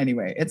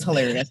 anyway, it's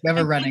hilarious. We have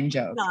a running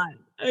joke.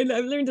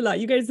 I've learned a lot.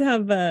 You guys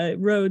have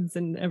roads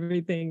and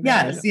everything.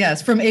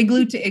 Yes. From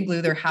igloo to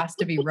igloo, there has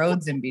to be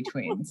roads in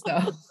between.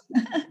 So,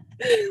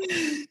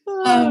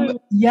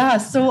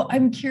 So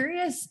I'm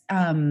curious,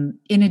 in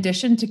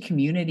addition to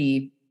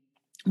community,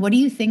 what do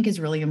you think is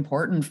really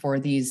important for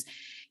these,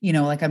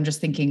 like I'm just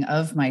thinking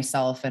of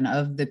myself and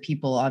of the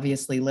people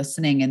obviously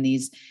listening and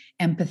these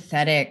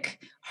empathetic,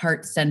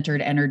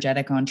 heart-centered,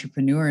 energetic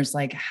entrepreneurs,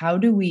 like how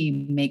do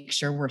we make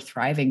sure we're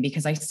thriving?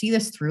 Because I see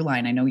this through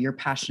line. I know you're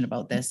passionate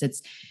about this.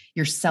 It's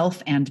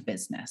yourself and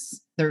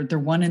business. They're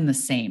one and the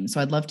same.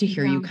 So I'd love to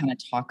hear you kind of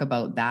talk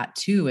about that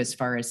too, as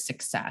far as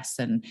success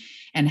and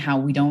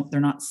how they're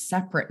not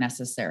separate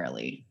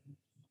necessarily.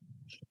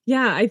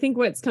 Yeah, I think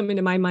what's coming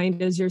to my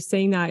mind as you're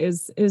saying that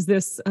is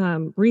this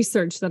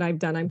research that I've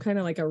done. I'm kind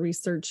of like a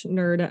research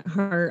nerd at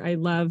heart.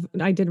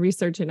 I did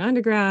research in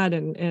undergrad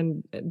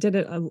and did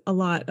it a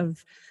lot.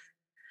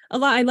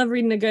 I love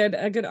reading a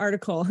good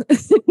article,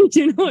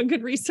 a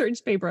good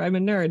research paper. I'm a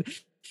nerd.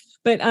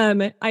 But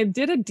I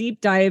did a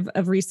deep dive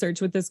of research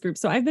with this group.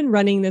 So I've been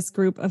running this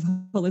group of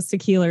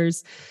holistic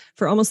healers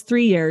for almost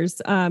 3 years,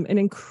 an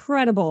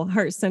incredible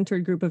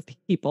heart-centered group of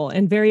people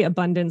and very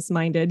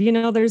abundance-minded.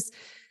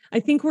 I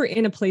think we're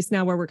in a place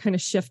now where we're kind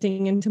of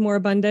shifting into more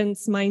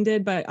abundance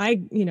minded, but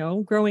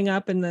growing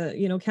up in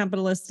the,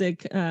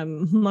 capitalistic,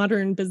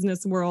 modern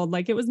business world,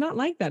 like it was not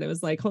like that. It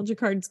was like, hold your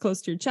cards close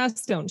to your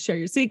chest. Don't share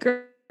your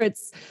secrets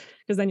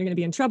because then you're going to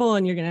be in trouble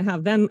and you're going to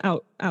have them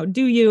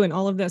outdo you and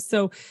all of this.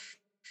 So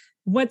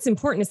what's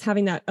important is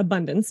having that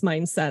abundance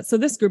mindset. So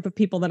this group of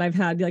people that I've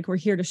had, like, we're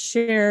here to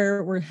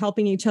share, we're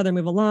helping each other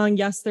move along.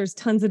 Yes, there's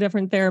tons of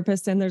different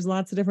therapists and there's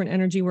lots of different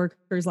energy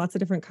workers, lots of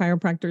different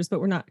chiropractors, but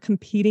we're not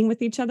competing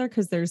with each other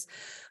because there's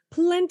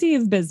plenty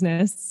of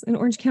business. In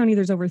Orange County,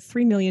 there's over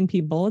 3 million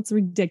people. It's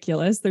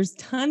ridiculous. There's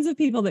tons of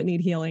people that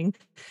need healing.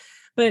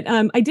 But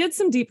I did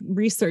some deep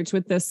research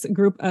with this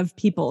group of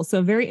people.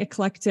 So very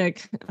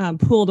eclectic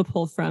pool to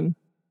pull from.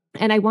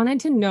 And I wanted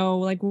to know,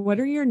 like, what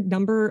are your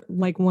number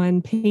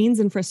one pains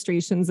and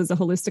frustrations as a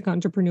holistic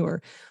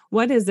entrepreneur?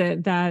 What is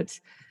it that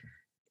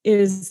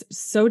is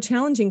so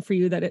challenging for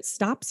you that it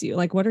stops you?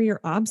 Like, what are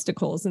your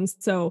obstacles? And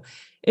so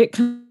it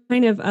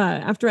kind of,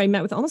 after I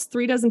met with almost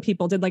 36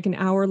 people, did like an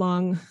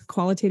hour-long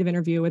qualitative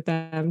interview with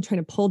them,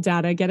 trying to pull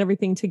data, get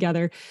everything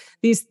together.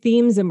 These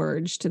themes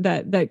emerged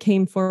that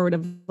came forward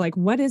of like,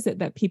 what is it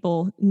that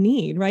people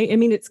need, right? I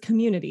mean, it's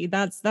community.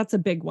 That's a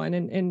big one.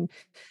 And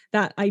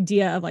that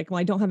idea of like, well,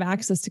 I don't have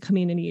access to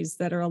communities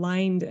that are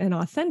aligned and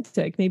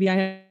authentic. Maybe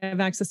I have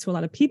access to a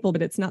lot of people,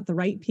 but it's not the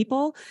right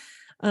people.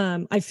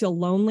 I feel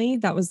lonely.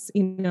 That was,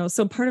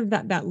 so part of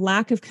that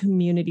lack of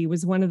community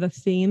was one of the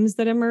themes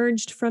that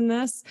emerged from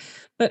this.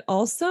 But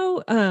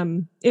also,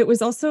 it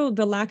was also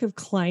the lack of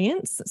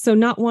clients. So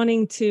not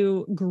wanting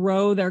to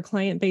grow their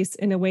client base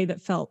in a way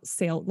that felt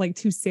like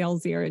too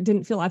salesy, or it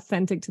didn't feel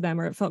authentic to them,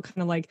 or it felt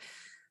kind of like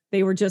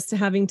they were just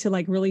having to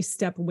like really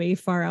step way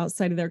far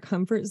outside of their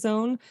comfort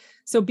zone.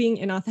 So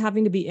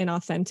having to be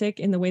inauthentic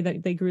in the way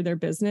that they grew their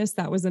business,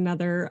 that was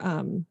another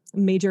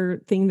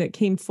major thing that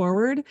came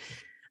forward.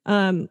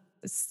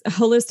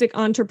 Holistic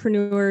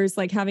entrepreneurs,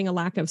 like having a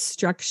lack of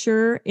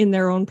structure in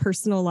their own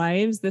personal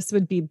lives. This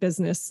would be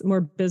more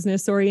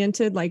business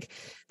oriented. Like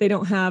they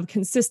don't have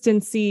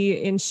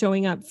consistency in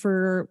showing up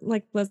for,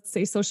 like, let's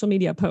say social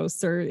media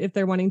posts, or if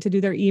they're wanting to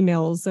do their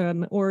emails,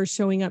 or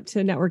showing up to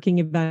networking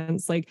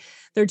events, like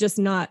they're just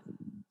not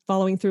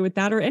following through with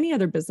that, or any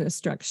other business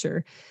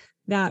structure.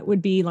 That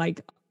would be like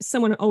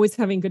someone always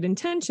having good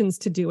intentions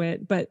to do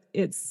it, but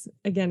it's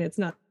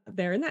not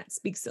there. And that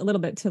speaks a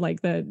little bit to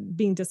like the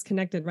being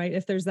disconnected, right?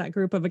 If there's that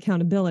group of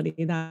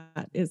accountability,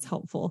 that is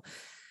helpful.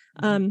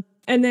 And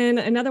then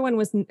another one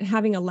was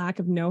having a lack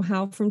of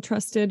know-how from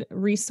trusted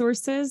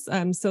resources.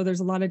 So there's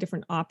a lot of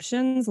different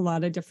options, a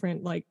lot of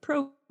different like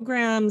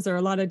programs, or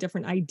a lot of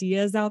different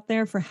ideas out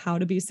there for how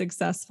to be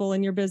successful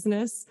in your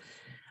business.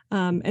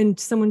 And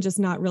someone just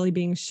not really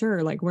being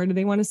sure, like, where do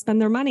they want to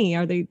spend their money?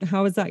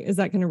 How is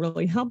that going to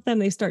really help them?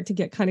 They start to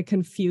get kind of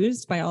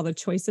confused by all the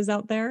choices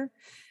out there.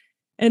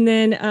 And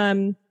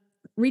then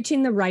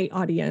reaching the right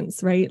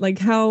audience, right? Like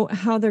how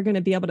they're going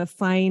to be able to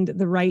find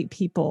the right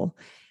people.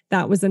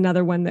 That was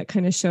another one that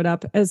kind of showed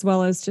up, as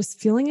well as just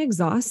feeling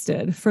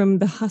exhausted from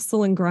the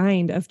hustle and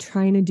grind of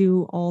trying to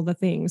do all the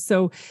things.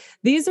 So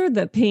these are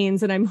the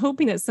pains, and I'm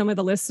hoping that some of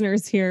the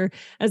listeners here,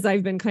 as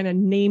I've been kind of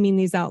naming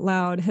these out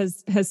loud,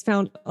 has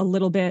found a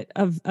little bit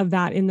of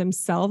that in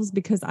themselves,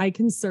 because I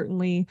can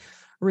certainly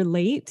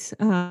relate.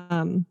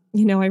 I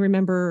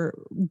remember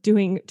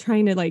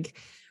trying to like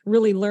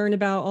really learn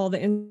about all the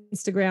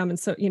Instagram and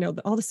so,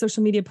 all the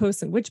social media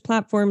posts and which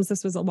platforms.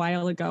 This was a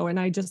while ago. And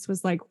I just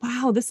was like,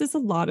 wow, this is a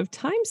lot of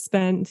time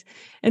spent.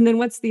 And then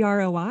what's the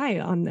ROI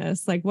on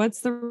this? Like,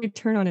 what's the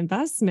return on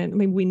investment? I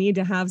mean, we need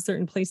to have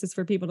certain places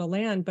for people to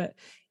land, but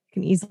you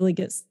can easily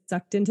get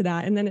sucked into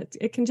that. And then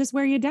it can just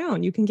wear you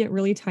down. You can get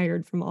really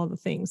tired from all the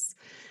things.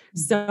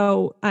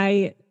 So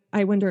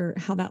I wonder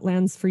how that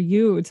lands for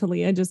you,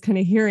 Talia, just kind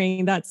of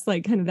hearing that's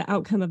like kind of the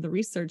outcome of the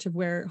research of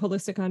where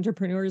holistic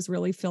entrepreneurs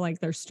really feel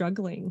like they're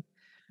struggling.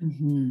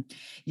 Mm-hmm.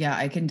 Yeah,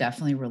 I can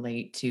definitely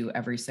relate to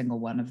every single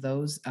one of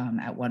those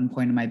at one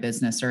point in my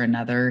business or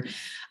another,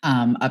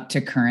 up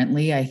to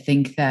currently. I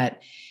think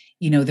that,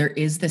 there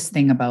is this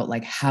thing about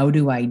like, how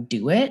do I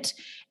do it?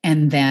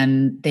 And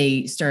then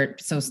they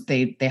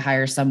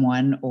hire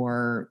someone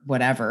or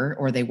whatever,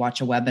 or they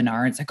watch a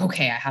webinar. It's like,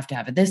 okay, I have to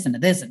have a this and a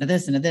this and a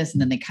this and a this.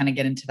 And then they kind of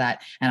get into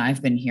that. And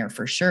I've been here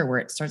for sure, where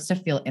it starts to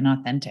feel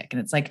inauthentic. And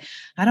it's like,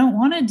 I don't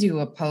want to do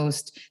a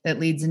post that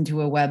leads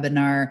into a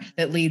webinar,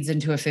 that leads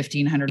into a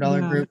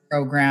 $1,500 group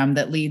program,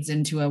 that leads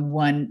into a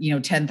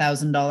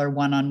 $10,000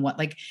 one-on-one.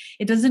 Like,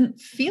 it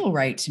doesn't feel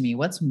right to me.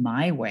 What's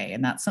my way?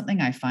 And that's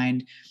something I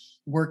find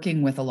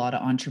working with a lot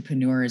of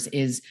entrepreneurs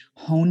is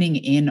honing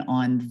in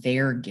on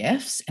their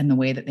gifts and the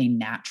way that they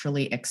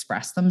naturally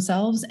express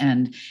themselves.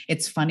 And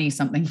it's funny,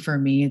 something for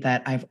me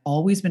that I've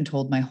always been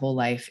told my whole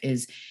life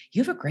is,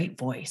 you have a great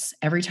voice.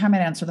 Every time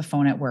I'd answer the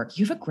phone at work,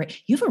 you have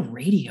a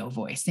radio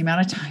voice. The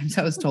amount of times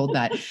I was told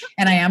that.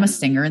 And I am a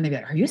singer, and they'd be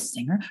like, are you a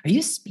singer? Are you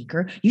a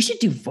speaker? You should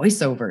do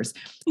voiceovers.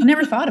 I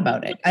never thought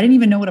about it. I didn't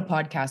even know what a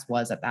podcast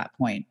was at that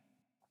point.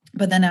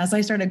 But then as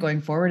I started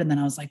going forward, and then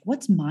I was like,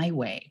 what's my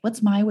way?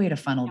 What's my way to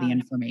funnel the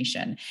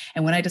information?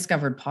 And when I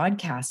discovered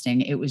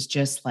podcasting, it was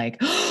just like,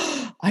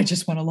 oh, I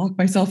just want to lock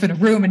myself in a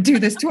room and do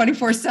this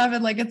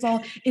 24/7. Like,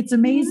 it's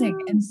amazing.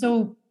 And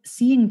so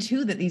seeing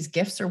too that these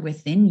gifts are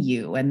within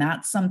you, and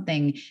that's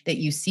something that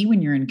you see when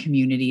you're in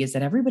community, is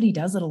that everybody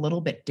does it a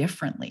little bit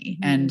differently,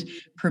 and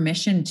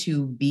permission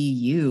to be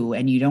you.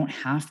 And you don't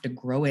have to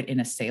grow it in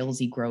a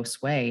salesy, gross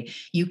way.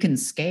 You can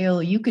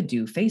scale, you could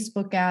do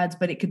Facebook ads,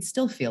 but it could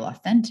still feel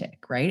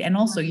authentic, right? And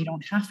also you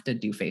don't have to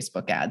do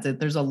Facebook ads.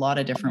 There's a lot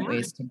of different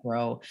ways to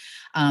grow.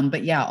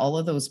 But yeah, all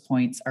of those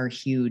points are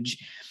huge.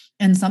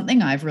 And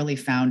something I've really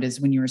found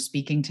is when you were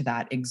speaking to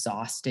that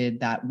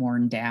exhausted, that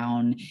worn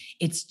down,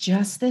 it's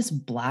just this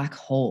black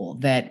hole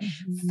that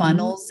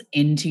funnels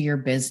into your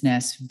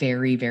business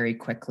very, very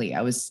quickly.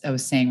 I was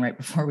saying right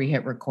before we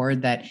hit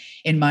record that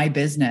in my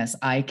business,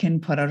 I can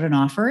put out an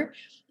offer.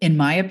 In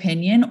my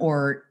opinion,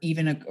 or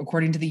even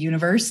according to the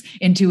universe,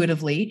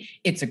 intuitively,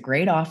 it's a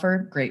great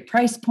offer, great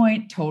price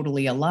point,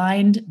 totally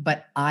aligned,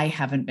 but I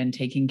haven't been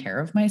taking care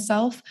of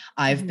myself.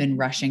 I've been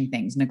rushing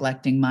things,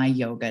 neglecting my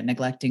yoga,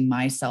 neglecting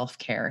my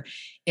self-care.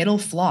 It'll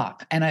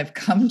flop. And I've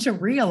come to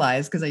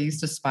realize, because I used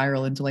to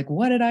spiral into like,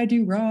 what did I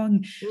do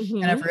wrong?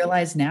 And I've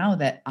realized now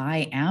that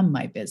I am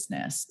my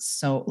business.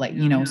 So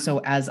so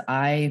as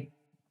I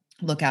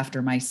look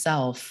after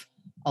myself,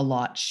 a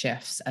lot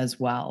shifts as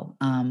well.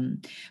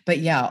 But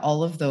yeah,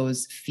 all of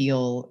those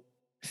feel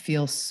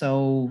feels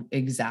so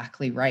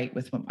exactly right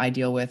with what I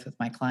deal with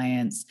my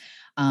clients.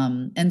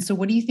 And so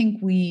what do you think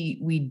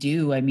we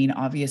do? I mean,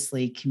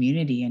 obviously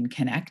community and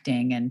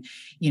connecting and,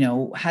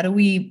 how do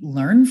we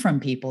learn from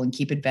people and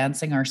keep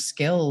advancing our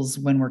skills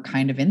when we're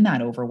kind of in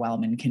that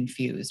overwhelm and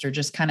confused, or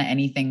just kind of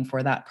anything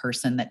for that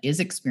person that is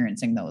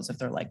experiencing those, if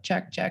they're like,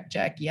 check, check,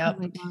 check. Oh Yep.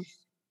 my gosh.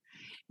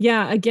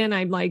 Yeah, again,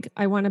 I'm like,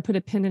 I want to put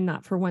a pin in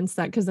that for one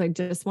sec because I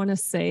just want to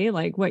say,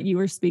 like, what you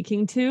were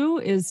speaking to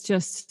is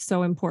just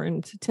so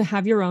important to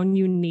have your own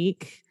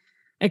unique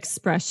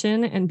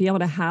expression and be able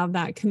to have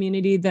that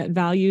community that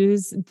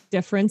values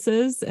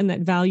differences and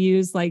that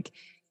values like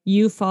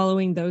you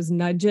following those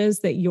nudges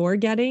that you're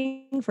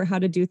getting for how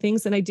to do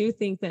things. And I do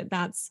think that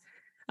that's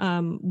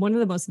one of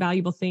the most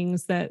valuable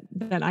things that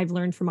I've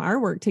learned from our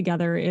work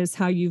together is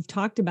how you've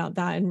talked about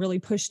that and really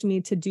pushed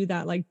me to do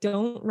that. Like,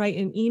 don't write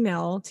an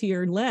email to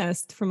your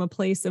list from a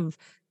place of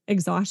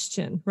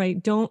exhaustion,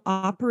 right? Don't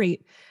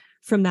operate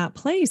from that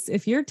place.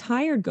 If you're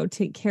tired, go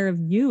take care of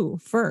you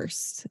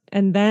first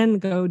and then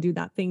go do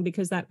that thing,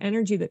 because that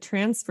energy that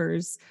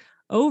transfers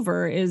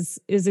over is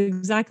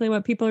exactly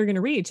what people are going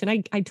to reach. And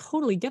I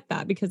totally get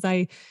that because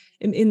I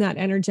am in that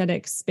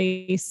energetic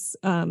space.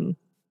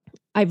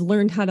 I've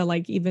learned how to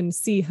like even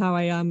see how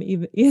I am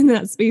even in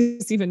that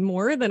space even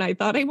more than I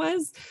thought I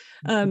was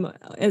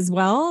as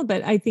well.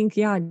 But I think,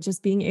 yeah,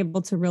 just being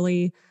able to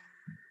really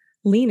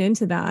lean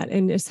into that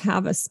and just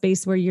have a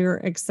space where you're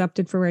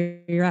accepted for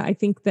where you're at. I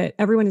think that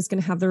everyone is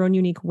going to have their own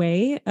unique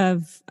way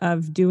of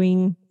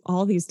doing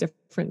all these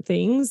different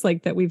things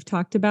like that we've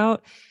talked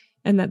about,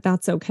 and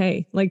that's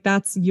okay. Like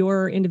that's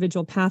your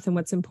individual path. And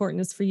what's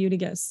important is for you to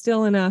get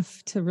still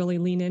enough to really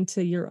lean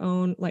into your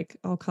own, like,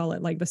 I'll call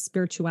it like the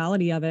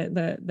spirituality of it,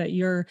 that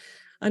you're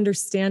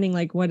understanding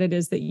like what it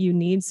is that you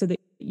need so that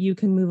you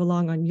can move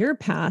along on your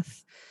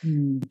path.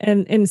 Mm.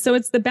 And so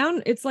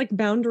it's like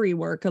boundary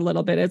work a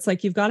little bit. It's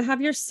like, you've got to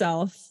have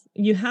yourself,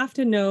 you have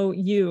to know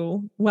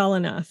you well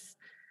enough,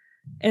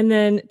 and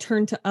then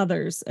turn to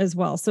others as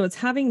well. So it's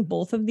having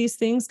both of these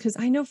things. Cause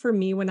I know for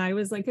me, when I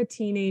was like a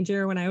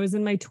teenager, when I was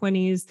in my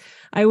 20s,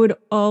 I would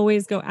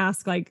always go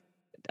ask like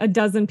a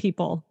dozen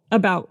people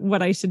about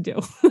what I should do,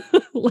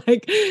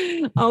 like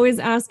always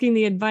asking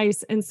the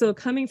advice. And so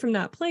coming from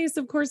that place,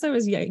 of course, I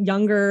was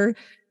younger,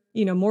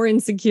 more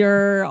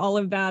insecure, all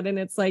of that. And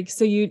it's like,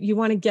 so you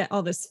want to get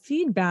all this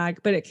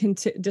feedback, but it can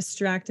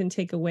distract and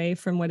take away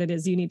from what it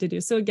is you need to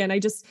do. So again, I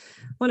just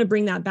want to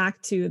bring that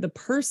back to the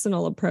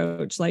personal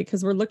approach, like,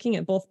 because we're looking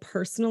at both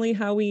personally,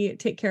 how we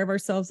take care of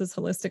ourselves as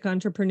holistic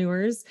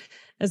entrepreneurs,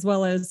 as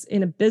well as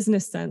in a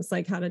business sense,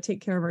 like how to take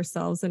care of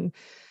ourselves. And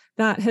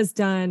that has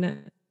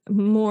done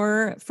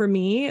more for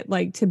me,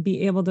 like to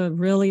be able to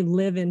really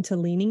live into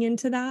leaning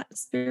into that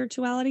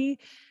spirituality,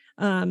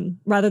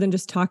 rather than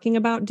just talking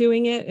about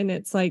doing it. And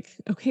it's like,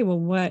 okay, well,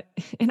 what?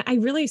 And I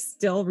really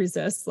still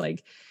resist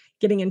like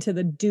getting into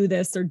the do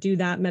this or do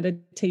that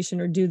meditation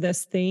or do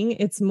this thing.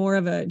 It's more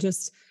of a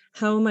just,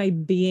 how am I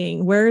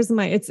being? Where's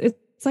my, it's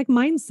like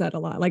mindset a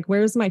lot. Like,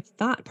 where's my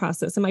thought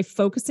process? Am I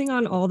focusing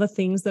on all the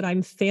things that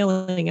I'm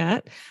failing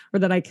at, or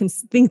that I can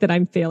think that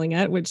I'm failing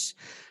at, which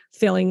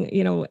failing,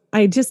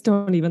 I just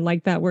don't even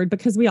like that word,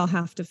 because we all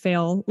have to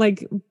fail.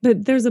 Like,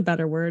 but there's a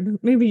better word.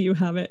 Maybe you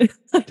have it.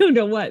 I don't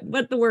know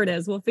what the word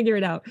is. We'll figure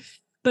it out.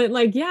 But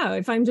like, yeah,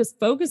 if I'm just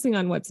focusing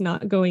on what's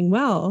not going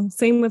well,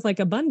 same with like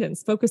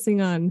abundance,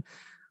 focusing on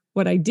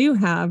what I do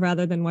have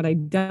rather than what I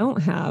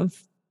don't have.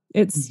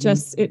 It's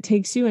just, it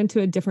takes you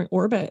into a different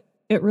orbit.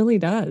 It really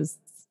does.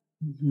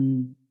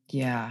 Mm-hmm.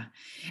 Yeah.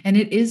 And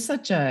it is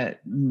such a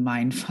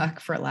mind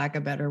fuck, for lack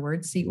of better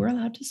words. See, we're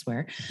allowed to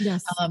swear.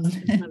 Yes.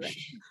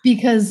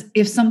 Because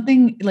if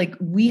something, like,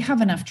 we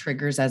have enough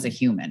triggers as a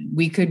human,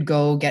 we could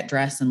go get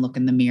dressed and look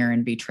in the mirror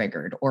and be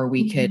triggered, or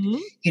we could,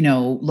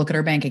 look at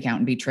our bank account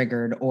and be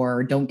triggered,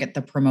 or don't get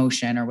the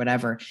promotion or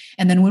whatever.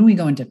 And then when we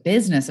go into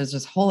business, there's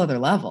this whole other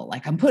level.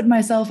 Like, I'm putting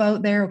myself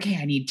out there. Okay,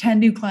 I need 10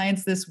 new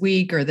clients this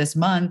week or this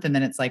month. And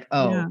then it's like,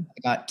 oh, yeah,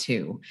 I got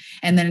 2.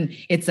 And then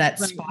it's that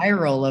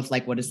spiral of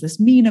like, what does this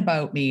mean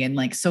about me? And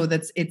like, so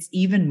it's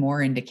even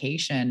more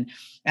indication,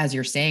 as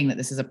you're saying, that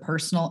this is a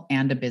personal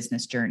and a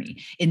business journey.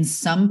 In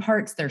some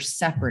parts, they're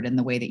separate in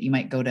the way that you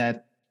might go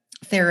to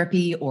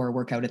therapy or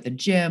work out at the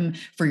gym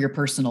for your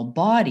personal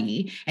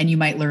body, and you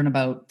might learn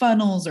about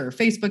funnels or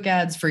Facebook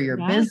ads for your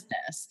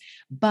business,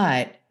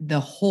 but the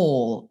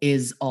whole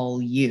is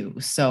all you.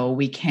 So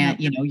we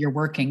can't, you're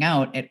working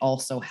out, it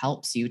also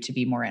helps you to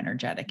be more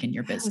energetic in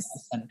your business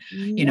and,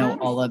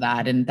 all of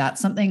that. And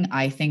that's something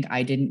I think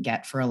I didn't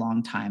get for a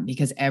long time,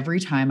 because every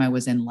time I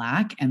was in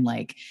lack and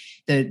like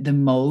the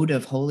mode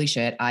of, holy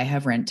shit, I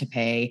have rent to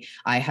pay,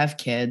 I have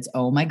kids,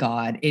 oh my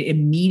God, it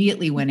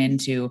immediately went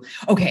into,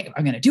 okay,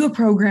 I'm going to do a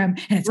program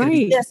and it's going to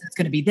be this, it's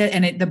going to be that.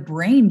 And the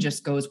brain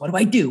just goes, what do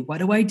I do? What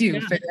do I do?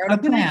 Figure out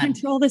a plan. How can I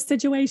control this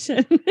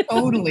situation?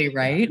 Totally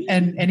Right.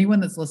 And anyone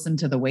that's listened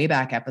to the way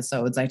back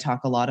episodes, I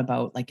talk a lot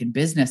about, like, in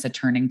business, a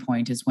turning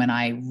point is when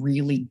I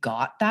really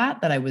got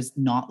that I was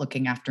not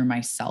looking after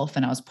myself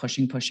and I was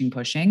pushing.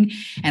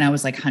 And I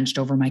was like hunched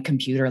over my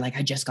computer. Like,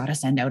 I just got to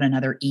send out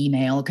another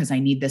email because I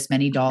need this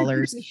many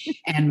dollars.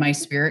 And my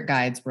spirit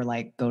guides were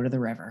like, go to the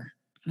river.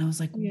 And I was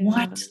like,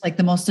 what? Like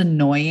the most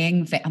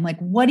annoying thing. I'm like,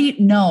 what do you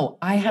know?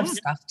 I have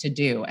stuff to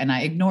do. And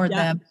I ignored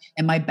them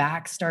and my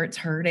back starts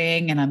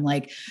hurting. And I'm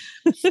like,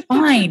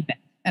 fine.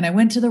 And I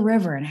went to the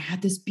river and I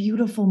had this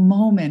beautiful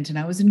moment and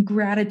I was in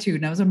gratitude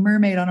and I was a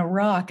mermaid on a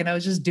rock and I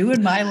was just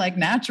doing my like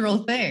natural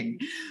thing.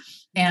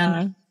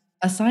 And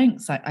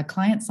a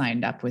client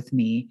signed up with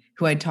me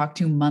who I'd talked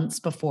to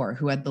months before,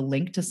 who had the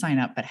link to sign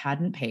up but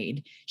hadn't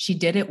paid. She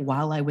did it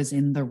while I was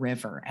in the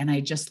river. And I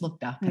just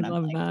looked up and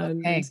I'm like,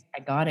 okay, I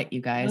got it,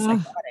 you guys. I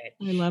got it.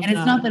 And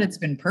it's not that it's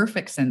been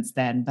perfect since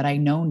then, but I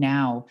know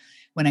now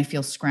when I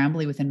feel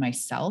scrambly within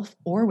myself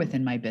or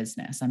within my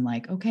business, I'm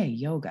like, okay,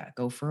 yoga,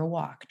 go for a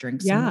walk,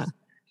 drink some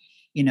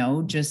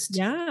water, just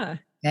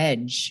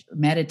veg,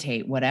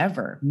 meditate,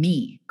 whatever,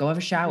 go have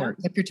a shower,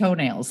 clip your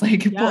toenails,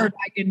 like pour it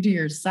back into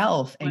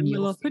yourself and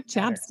you'll put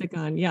chapstick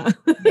on. Yeah,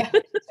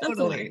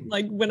 totally.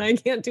 Like when I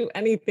can't do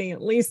anything,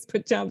 at least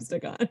put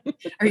chapstick on.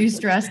 Are you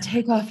stressed?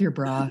 Take off your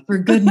bra. For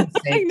goodness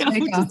sake,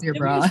 take off your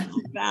bra.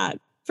 That.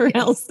 For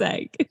hell's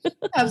sake.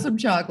 Have some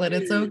chocolate.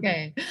 It's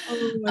okay.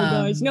 Oh my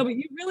gosh. No, but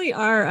you really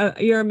are,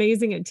 you're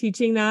amazing at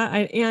teaching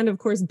that. And of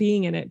course,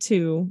 being in it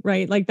too,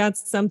 right? Like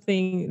that's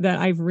something that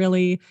I've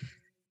really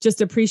just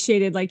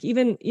appreciated. Like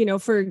even,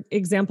 for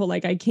example,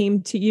 like I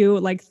came to you,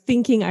 like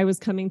thinking I was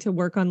coming to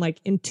work on like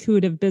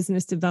intuitive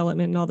business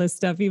development and all this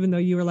stuff, even though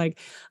you were like,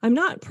 I'm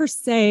not per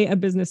se a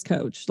business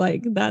coach.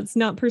 Like that's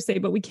not per se,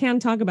 but we can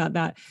talk about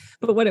that.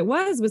 But what it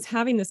was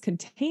having this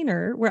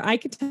container where I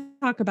could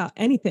talk about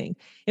anything.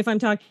 If I'm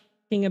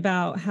talking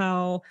about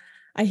how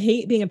I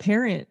hate being a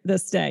parent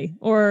this day,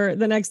 or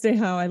the next day,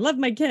 how I love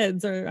my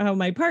kids, or how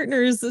my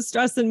partner's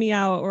stressing me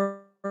out,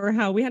 or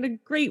how we had a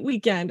great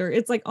weekend, or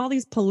it's like all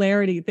these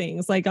polarity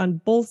things, like on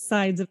both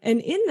sides of,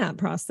 and in that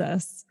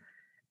process,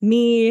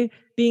 me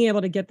being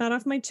able to get that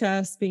off my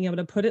chest, being able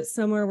to put it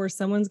somewhere where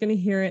someone's going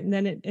to hear it, and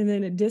then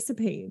it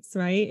dissipates,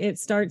 right? It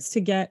starts to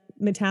get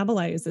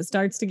metabolized. It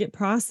starts to get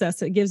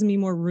processed. It gives me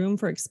more room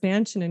for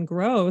expansion and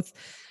growth.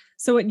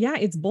 So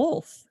it's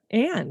both.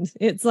 And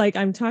it's like,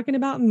 I'm talking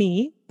about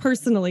me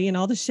personally and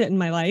all the shit in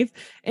my life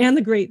and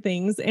the great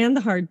things and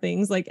the hard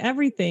things, like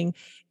everything.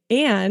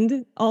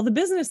 And all the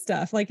business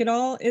stuff, like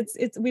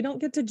it's, we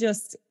don't get to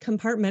just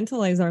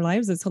compartmentalize our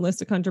lives as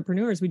holistic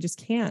entrepreneurs. We just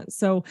can't.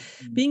 So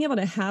being able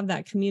to have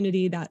that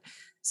community, that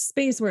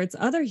space where it's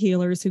other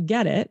healers who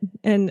get it.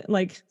 And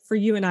like for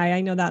you and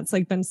I know that's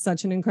like been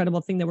such an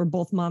incredible thing that we're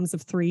both moms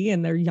of 3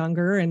 and they're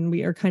younger and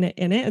we are kind of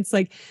in it. It's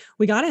like,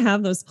 we got to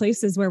have those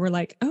places where we're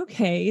like,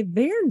 okay,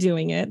 they're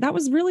doing it. That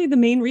was really the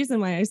main reason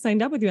why I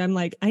signed up with you. I'm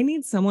like, I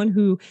need someone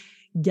who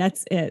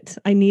gets it.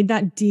 I need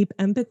that deep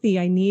empathy.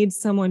 I need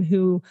someone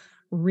who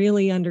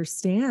really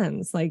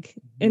understands, like,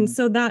 and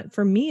so that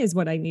for me is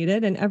what I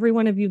needed. And every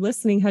one of you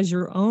listening has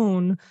your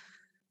own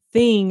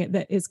thing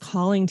that is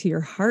calling to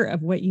your heart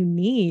of what you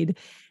need.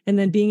 And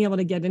then being able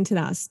to get into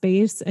that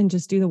space and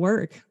just do the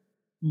work.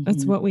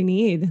 That's what we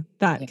need,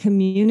 that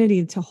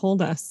community to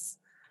hold us.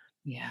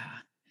 Yeah.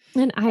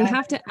 And I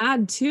have to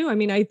add too, I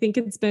mean, I think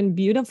it's been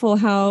beautiful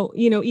how,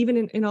 even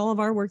in all of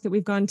our work that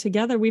we've gone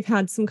together, we've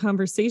had some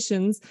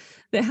conversations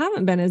that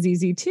haven't been as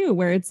easy too,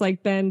 where it's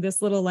like been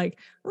this little like,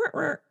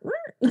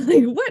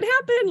 like what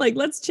happened? Like,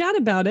 let's chat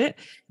about it.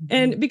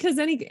 And because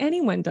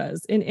anyone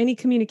does in any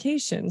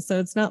communication. So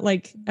it's not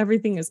like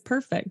everything is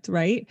perfect,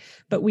 right?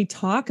 But we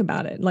talk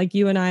about it. Like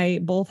you and I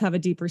both have a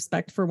deep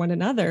respect for one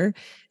another,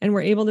 and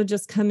we're able to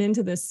just come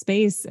into this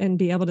space and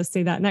be able to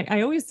say that. And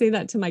I always say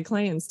that to my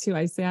clients too.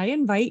 I say, I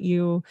invite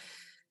you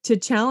to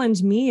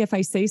challenge me if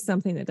I say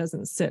something that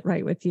doesn't sit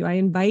right with you. I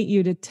invite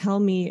you to tell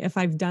me if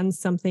I've done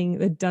something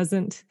that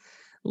doesn't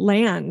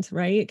land,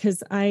 right?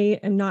 Because I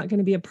am not going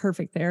to be a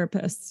perfect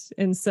therapist.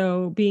 And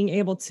so being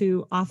able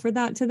to offer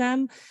that to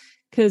them,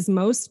 because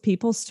most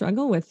people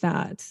struggle with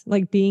that,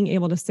 like being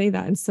able to say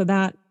that. And so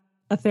that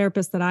a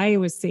therapist that I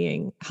was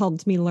seeing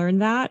helped me learn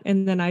that.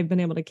 And then I've been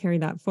able to carry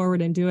that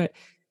forward and do it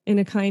in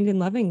a kind and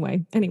loving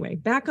way. Anyway,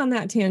 back on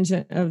that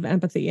tangent of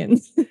empathy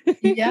and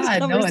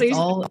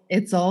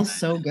it's all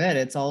so good.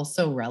 It's all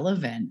so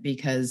relevant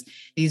because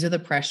these are the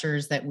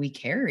pressures that we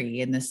carry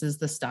and this is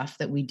the stuff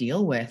that we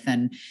deal with.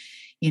 And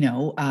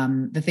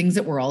the things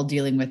that we're all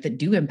dealing with that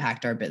do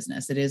impact our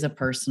business. It is a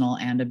personal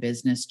and a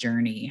business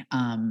journey.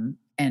 And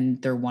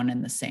they're one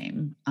and the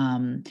same.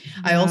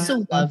 I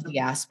also love the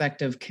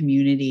aspect of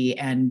community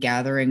and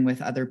gathering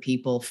with other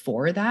people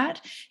for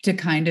that, to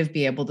kind of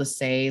be able to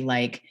say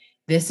like,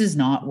 this is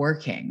not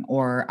working,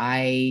 or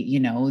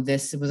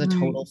this was a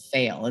total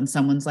fail. And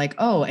someone's like,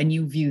 oh, and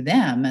you view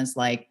them as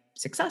like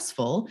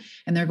successful.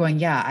 And they're going,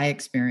 yeah, I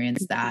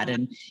experienced that.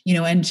 And,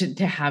 and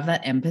to have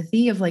that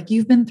empathy of like,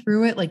 you've been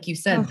through it. Like you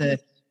said,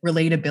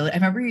 relatability. I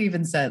remember you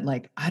even said,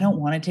 like, I don't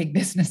want to take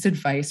business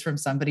advice from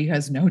somebody who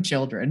has no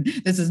children.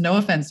 This is no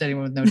offense to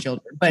anyone with no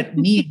children, but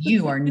me and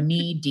you are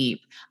knee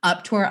deep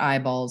up to our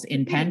eyeballs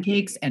in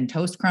pancakes and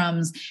toast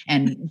crumbs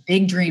and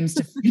big dreams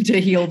to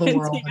heal the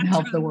world and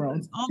help the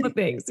world. All the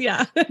things.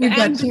 Yeah. We've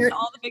got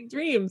all the big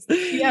dreams.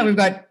 Yeah. We've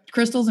got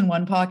crystals in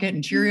one pocket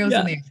and Cheerios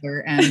in the other.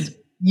 And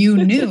you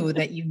knew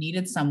that you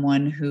needed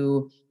someone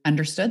who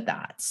understood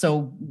that.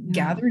 So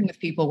gathering with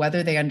people,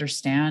 whether they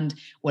understand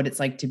what it's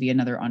like to be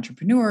another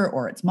entrepreneur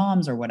or it's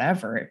moms or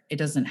whatever, it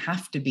doesn't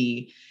have to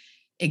be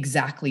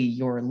exactly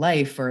your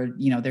life or,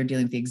 they're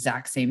dealing with the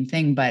exact same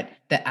thing, but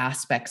the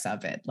aspects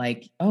of it,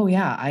 like, oh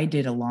yeah, I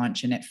did a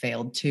launch and it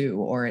failed too,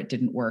 or it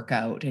didn't work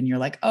out. And you're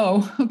like,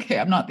 oh, okay,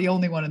 I'm not the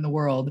only one in the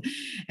world.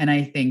 And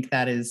I think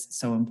that is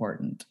so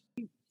important.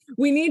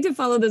 We need to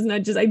follow those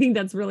nudges. I think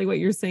that's really what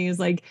you're saying is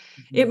like,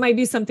 it might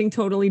be something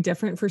totally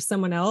different for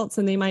someone else.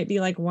 And they might be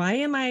like, why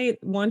am I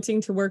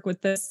wanting to work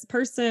with this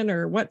person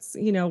or what's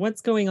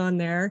going on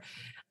there?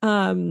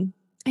 And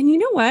you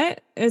know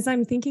what, as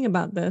I'm thinking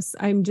about this,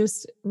 I'm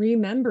just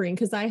remembering,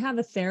 because I have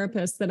a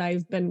therapist that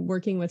I've been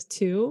working with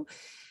too.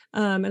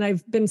 And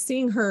I've been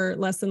seeing her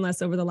less and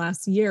less over the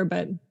last year,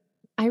 but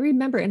I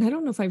remember, and I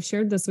don't know if I've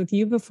shared this with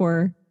you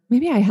before.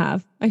 Maybe I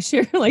have. I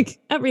share like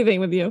everything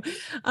with you.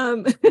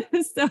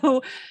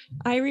 So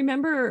I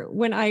remember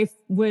when I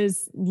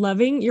was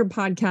loving your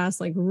podcast,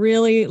 like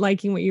really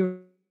liking what you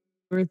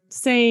were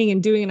saying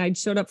and doing. And I'd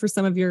showed up for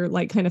some of your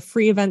like kind of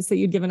free events that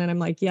you'd given. And I'm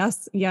like,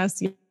 yes.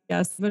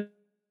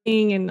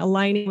 And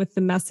aligning with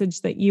the message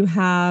that you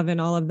have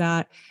and all of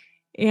that.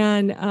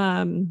 And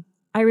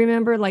I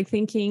remember like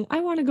thinking,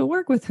 I want to go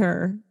work with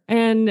her.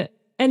 And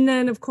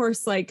then of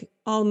course, like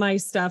all my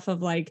stuff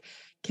of like,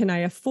 can I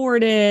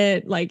afford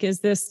it? Like,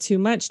 is this too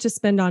much to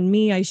spend on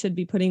me? I should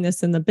be putting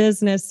this in the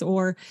business.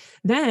 Or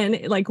then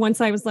like,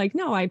 once I was like,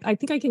 no, I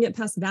think I can get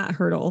past that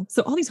hurdle.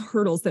 So all these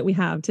hurdles that we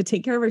have to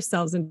take care of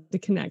ourselves and to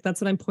connect,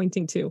 that's what I'm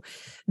pointing to.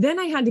 Then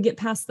I had to get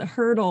past the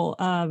hurdle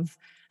of,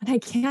 and I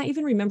can't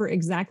even remember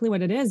exactly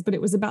what it is, but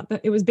it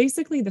was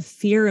basically the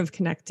fear of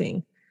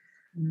connecting,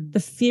 the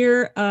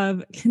fear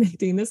of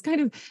connecting. This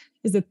kind of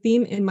is a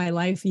theme in my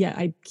life. Yet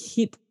I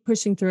keep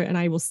pushing through it, and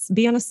I will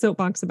be on a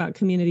soapbox about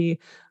community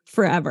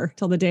forever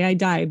till the day I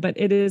die. But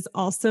it is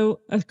also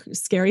a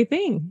scary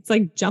thing. It's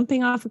like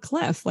jumping off a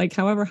cliff, like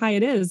however high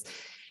it is.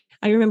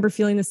 I remember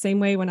feeling the same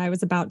way when I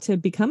was about to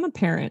become a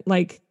parent,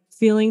 like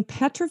feeling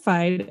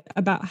petrified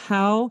about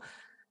how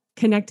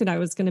connected I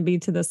was going to be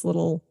to this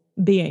little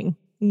being.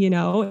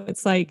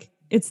 It's like,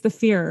 it's the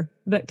fear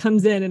that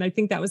comes in. And I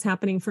think that was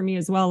happening for me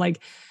as well. Like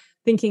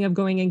thinking of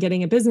going and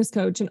getting a business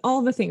coach and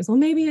all the things. Well,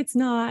 maybe it's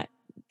not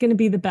going to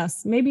be the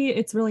best. Maybe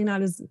it's really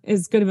not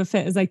as good of a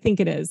fit as I think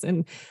it is.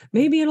 And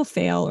maybe it'll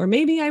fail, or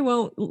maybe I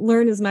won't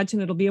learn as much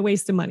and it'll be a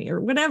waste of money or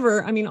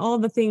whatever. I mean, all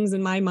the things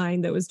in my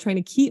mind that was trying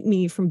to keep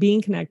me from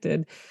being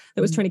connected,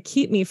 that was trying to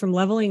keep me from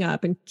leveling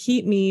up and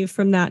keep me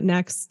from that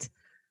next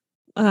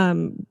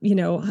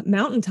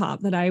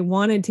mountaintop that I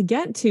wanted to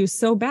get to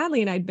so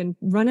badly. And I'd been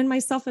running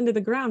myself into the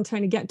ground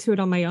trying to get to it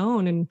on my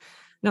own and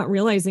not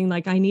realizing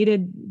like I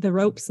needed the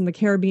ropes and the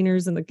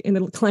carabiners and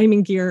the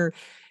climbing gear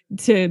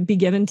to be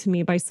given to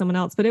me by someone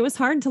else. But it was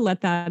hard to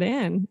let that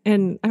in.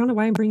 And I don't know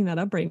why I'm bringing that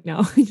up right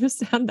now. I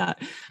just had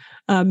that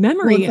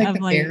memory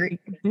of like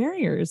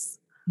barriers.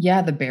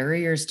 Yeah, the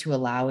barriers to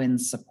allow in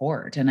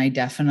support. And I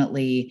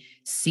definitely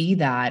see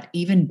that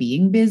even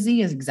being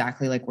busy is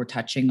exactly like we're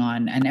touching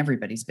on, and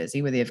everybody's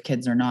busy, whether you have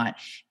kids or not,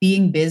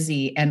 being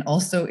busy. And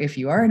also if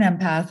you are an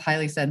empath,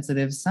 highly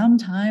sensitive,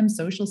 sometimes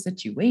social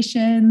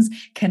situations,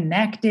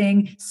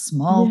 connecting,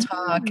 small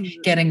talk,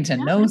 getting to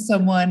know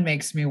someone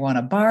makes me want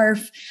to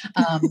barf.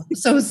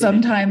 So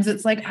sometimes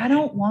it's like, I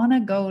don't want to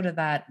go to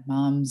that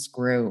mom's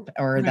group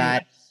or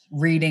that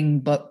reading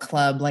book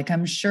club. Like,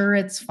 I'm sure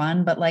it's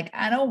fun, but like,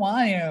 I don't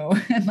want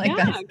to. And like,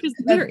 because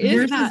there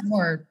is that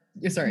more.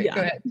 Sorry,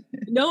 go ahead.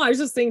 No, I was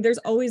just saying there's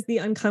always the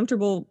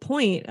uncomfortable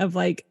point of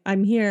like,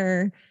 I'm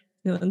here,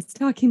 no one's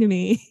talking to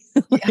me.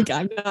 Like,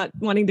 I'm not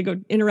wanting to go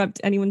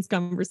interrupt anyone's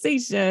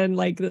conversation.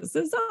 Like, this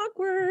is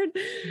awkward.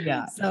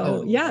 Yeah.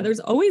 So there's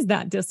always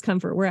that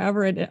discomfort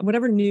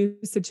whatever new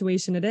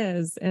situation it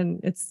is. And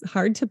it's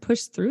hard to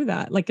push through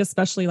that. Like,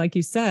 especially like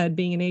you said,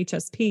 being an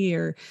HSP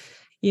or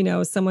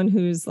someone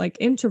who's like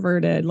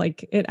introverted,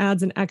 like it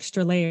adds an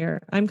extra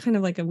layer. I'm kind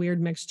of like a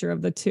weird mixture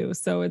of the two.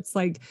 So it's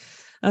like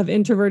of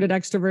introverted,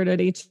 extroverted,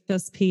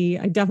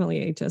 HSP. I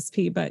definitely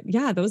HSP, but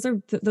yeah, those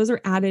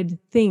are added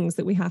things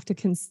that we have to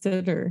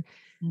consider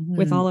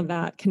with all of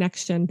that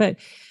connection. But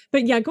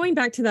yeah, going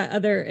back to that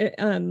other,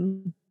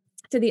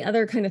 to the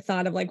other kind of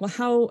thought of like,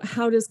 well,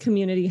 how does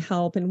community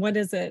help? And what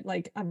is it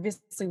like?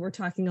 Obviously we're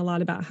talking a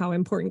lot about how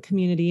important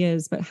community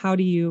is, but how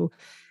do you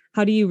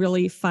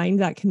really find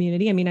that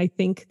community? I mean, I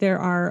think there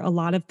are a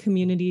lot of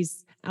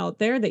communities out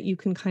there that you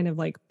can kind of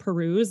like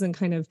peruse and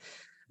kind of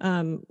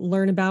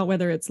learn about,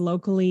 whether it's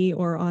locally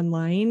or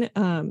online.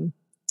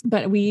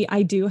 But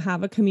I do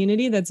have a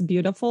community that's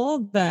beautiful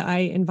that I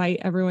invite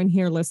everyone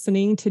here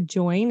listening to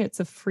join. It's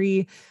a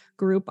free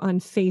group on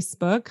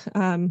Facebook.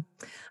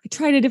 I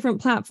tried a different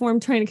platform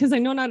because I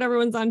know not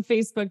everyone's on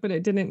Facebook, but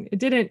it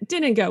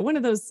didn't go. One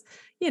of those,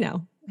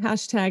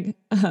 hashtag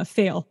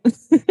fail,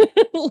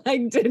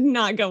 like did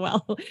not go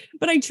well,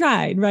 but I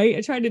tried, right?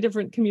 I tried a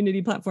different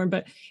community platform,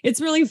 but it's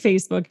really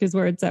Facebook is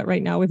where it's at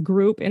right now with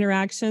group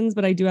interactions.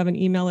 But I do have an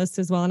email list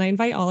as well. And I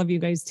invite all of you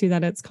guys to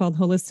that. It's called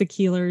Holistic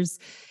Healers.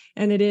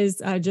 And it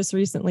is just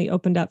recently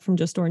opened up from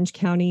just Orange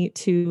County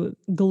to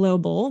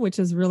global, which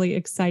is really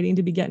exciting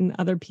to be getting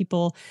other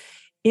people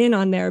in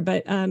on there.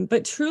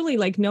 But truly,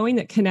 like knowing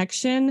that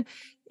connection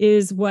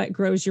is what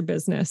grows your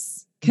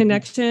business.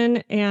 Connection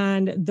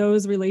and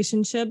those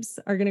relationships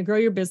are going to grow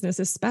your business,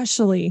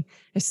 especially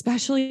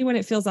when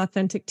it feels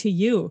authentic to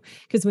you.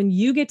 Because when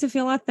you get to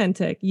feel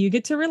authentic, you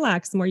get to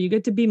relax more, you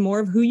get to be more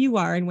of who you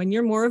are. And when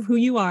you're more of who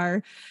you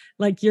are,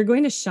 like you're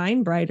going to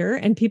shine brighter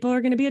and people are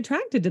going to be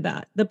attracted to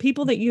that. The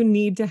people that you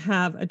need to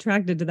have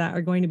attracted to that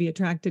are going to be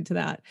attracted to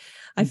that.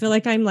 I feel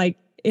like I'm like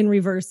in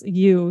reverse,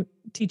 you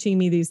teaching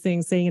me these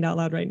things, saying it out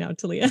loud right now,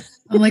 Talia.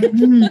 I'm like,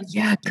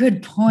 yeah,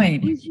 good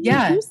point.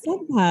 Yeah. Who said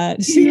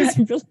that? She was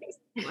really smart.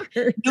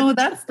 No,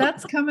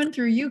 that's coming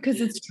through you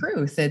because it's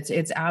truth.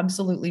 It's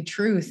absolutely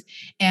truth.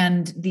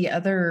 And the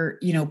other,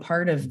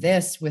 part of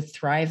this with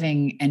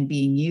thriving and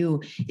being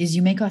you is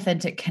you make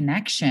authentic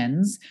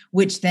connections,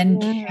 which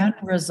then can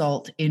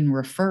result in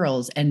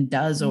referrals and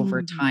does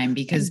over time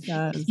because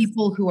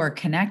people who are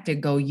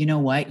connected go, you know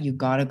what, you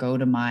got to go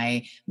to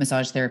my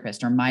massage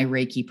therapist or my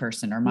Reiki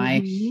person or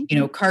my,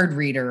 card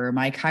reader or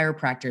my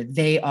chiropractor.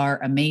 They are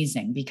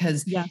amazing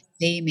because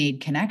they made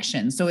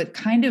connections. So it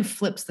kind of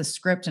flips the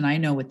script. And I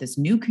know with this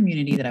new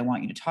community that I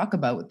want you to talk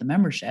about with the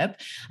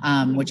membership,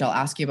 which I'll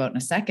ask you about in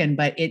a second,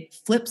 but it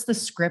flips the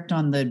script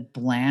on the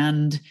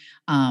bland,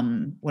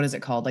 what is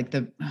it called?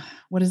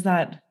 What is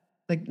that?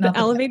 Like the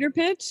elevator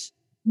pitch?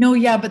 No,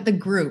 yeah, but the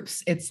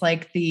groups, it's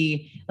like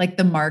the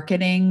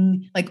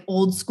marketing, like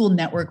old school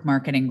network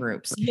marketing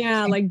groups.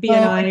 Yeah, like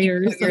BNI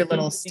or put your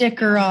little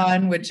sticker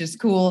on, which is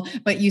cool.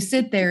 But you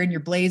sit there in your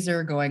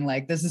blazer going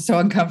like, this is so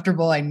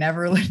uncomfortable. I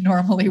never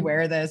normally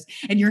wear this.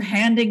 And you're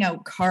handing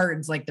out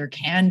cards like they're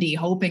candy,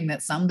 hoping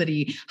that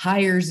somebody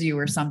hires you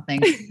or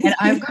something. And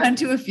I've gone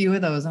to a few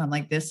of those and I'm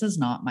like, this is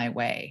not my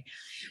way.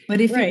 But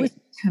if it was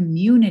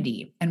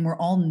community and we're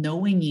all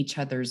knowing each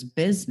other's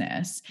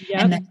business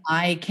and then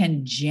I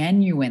can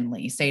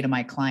genuinely say to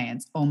my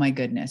clients, oh my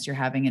goodness, you're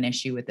having an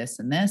issue with this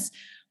and this.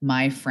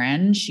 My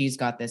friend, she's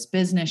got this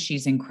business.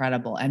 She's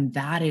incredible. And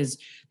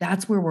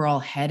that's where we're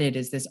all headed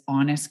is this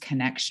honest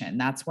connection.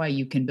 That's why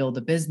you can build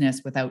a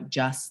business without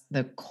just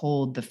the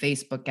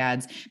Facebook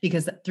ads,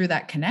 because through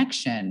that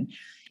connection,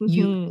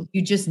 you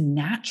just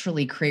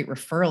naturally create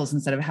referrals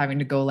instead of having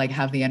to go like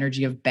have the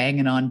energy of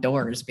banging on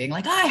doors, being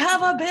like, I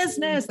have a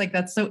business. Like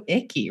that's so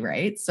icky.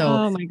 Right. So,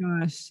 oh my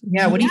gosh.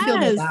 Yeah. What do you feel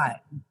about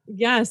that?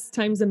 Yes.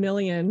 Times a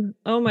million.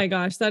 Oh my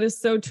gosh. That is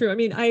so true. I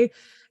mean,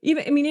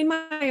 in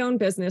my own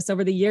business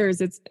over the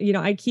years, it's,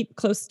 I keep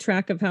close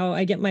track of how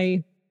I get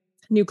my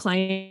new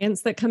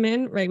clients that come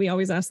in, right? We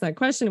always ask that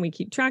question and we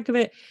keep track of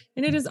it.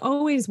 And it is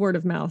always word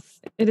of mouth.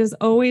 It is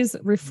always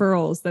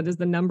referrals. That is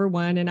the number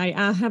one. And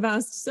I have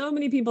asked so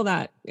many people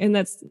that, and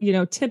that's,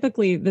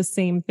 typically the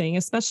same thing,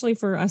 especially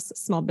for us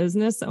small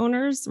business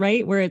owners,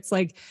 right? Where it's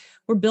like,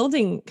 we're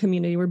building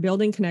community, we're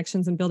building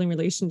connections and building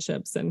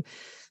relationships. And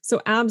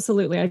so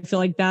absolutely, I feel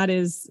like that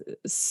is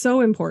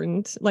so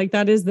important. Like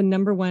that is the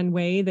number one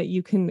way that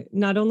you can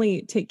not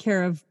only take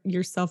care of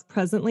yourself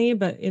presently,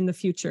 but in the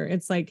future.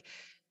 It's like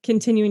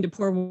continuing to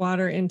pour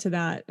water into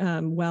that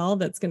well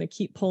that's going to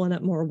keep pulling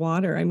up more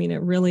water. I mean,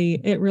 it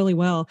really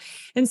will.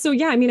 And so,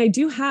 yeah, I mean, I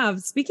do have,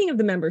 speaking of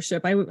the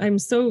membership, I'm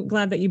so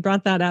glad that you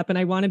brought that up and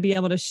I want to be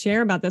able to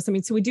share about this. I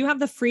mean, so we do have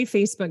the free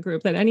Facebook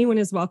group that anyone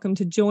is welcome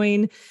to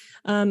join.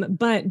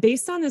 But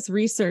based on this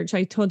research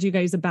I told you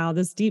guys about,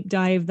 this deep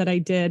dive that I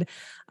did,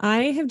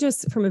 I have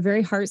just from a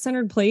very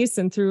heart-centered place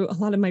and through a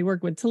lot of my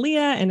work with Talia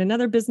and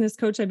another business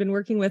coach I've been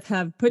working with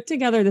have put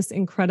together this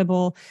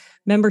incredible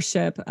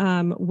membership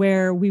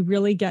where we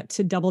really get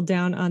to double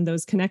down on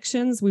those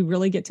connections. We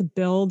really get to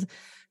build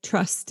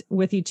trust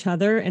with each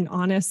other and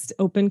honest,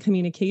 open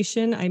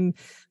communication. I'm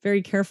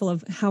very careful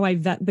of how I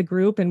vet the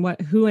group and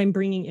who I'm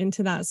bringing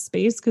into that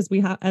space because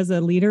as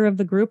a leader of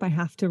the group, I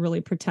have to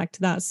really protect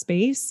that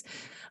space.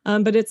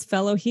 But it's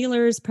fellow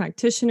healers,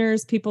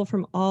 practitioners, people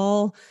from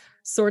all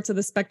sorts of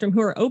the spectrum who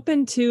are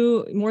open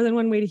to more than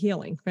one way to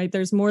healing, right?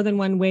 There's more than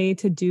one way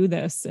to do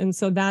this. And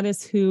so that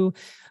is who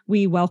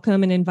we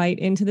welcome and invite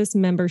into this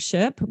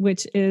membership,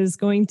 which is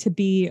going to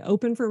be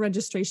open for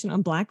registration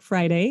on Black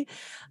Friday.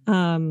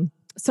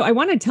 So I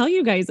want to tell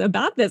you guys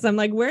about this. I'm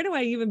like, where do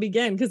I even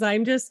begin? Because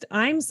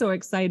I'm so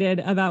excited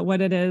about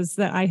what it is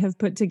that I have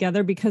put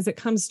together because it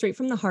comes straight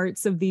from the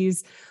hearts of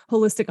these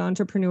holistic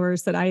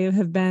entrepreneurs that I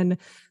have been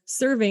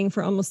serving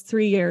for almost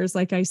 3 years,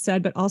 like I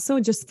said, but also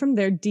just from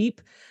their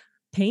deep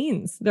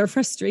pains, their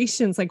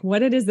frustrations, like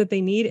what it is that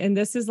they need. And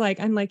this is like,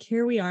 I'm like,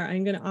 here we are.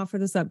 I'm going to offer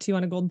this up to you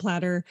on a gold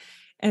platter.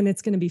 and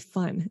it's going to be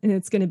fun and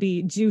it's going to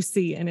be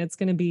juicy and it's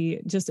going to be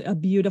just a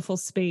beautiful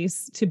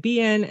space to be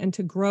in and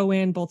to grow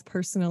in both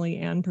personally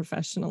and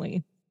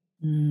professionally.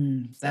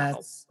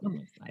 That's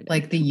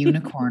like the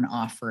unicorn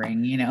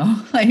offering,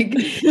 like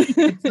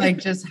it's like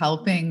just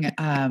helping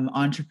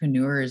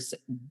entrepreneurs,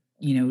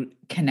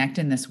 connect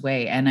in this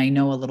way. And I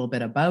know a little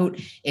bit about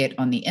it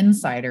on the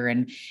insider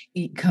and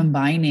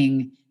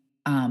combining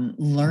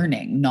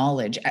learning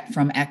knowledge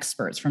from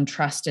experts, from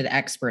trusted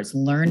experts,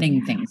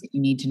 learning things that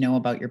you need to know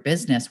about your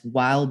business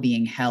while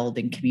being held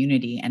in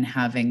community and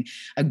having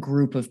a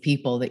group of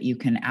people that you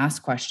can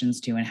ask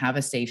questions to and have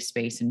a safe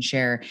space and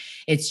share.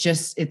 It's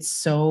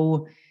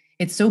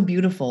so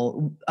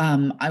beautiful.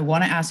 I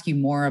want to ask you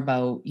more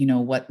about,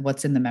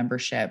 what's in the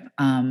membership.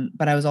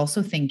 But I was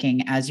also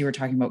thinking, as you were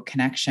talking about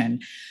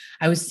connection,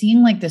 I was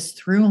seeing like this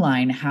through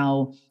line,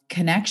 how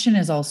connection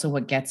is also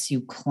what gets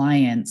you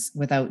clients,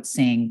 without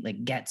saying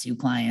like gets you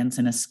clients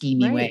in a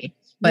schemy way.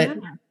 But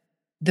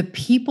the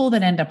people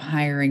that end up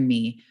hiring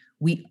me,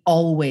 we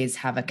always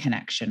have a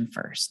connection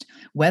first,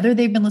 whether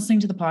they've been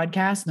listening to the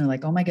podcast and they're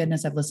like, oh my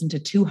goodness, I've listened to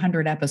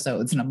 200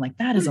 episodes. And I'm like,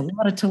 that is a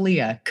lot of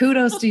Talia.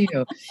 Kudos to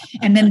you.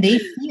 And then they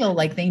feel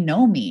like they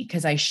know me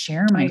because I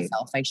share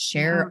myself. I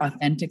share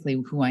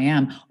authentically who I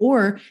am.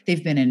 Or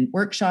they've been in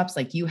workshops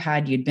like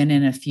you'd been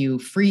in a few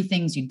free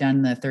things. You'd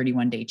done the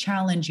 31-day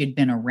challenge. You'd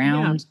been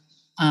around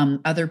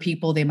other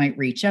people. They might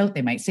reach out.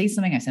 They might say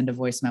something. I send a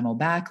voice memo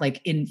back.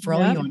 Like for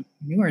all you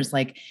entrepreneurs,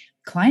 like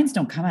clients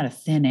don't come out of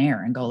thin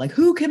air and go like,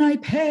 who can I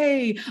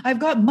pay? I've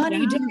got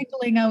money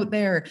dangling out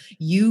there.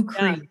 You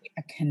create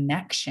a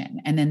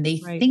connection and then they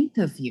think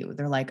of you.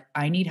 They're like,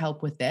 I need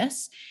help with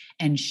this.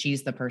 And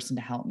she's the person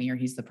to help me, or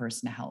he's the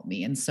person to help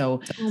me. And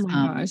so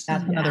that's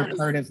another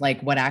part of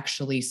like what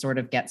actually sort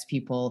of gets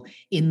people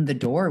in the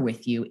door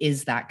with you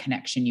is that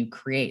connection you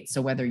create. So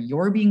whether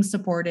you're being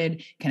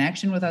supported,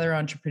 connection with other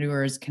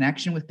entrepreneurs,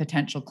 connection with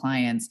potential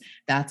clients,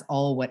 that's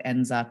all what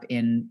ends up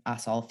in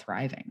us all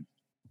thriving.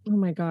 Oh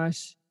my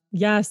gosh.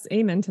 Yes.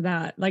 Amen to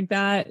that. Like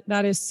that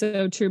is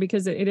so true,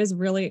 because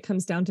it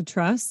comes down to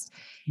trust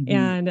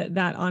and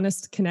that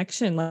honest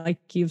connection. Like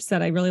you've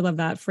said, I really love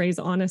that phrase,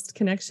 honest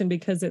connection,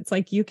 because it's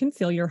like, you can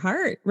feel your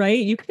heart, right?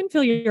 You can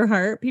feel your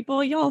heart.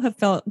 Y'all have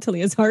felt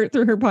Talia's heart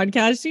through her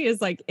podcast. She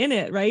is like in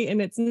it, right?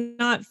 And it's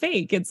not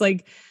fake. It's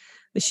like,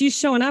 she's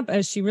showing up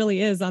as she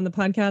really is on the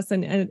podcast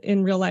and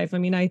in real life. I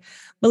mean,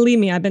 believe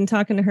me, I've been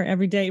talking to her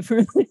every day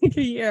for like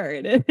a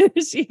year.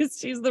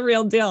 She's the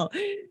real deal.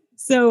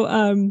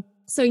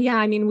 So yeah,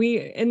 I mean,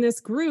 in this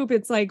group,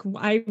 it's like,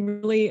 I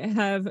really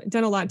have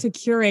done a lot to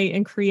curate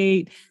and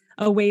create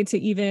a way to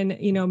even,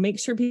 make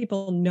sure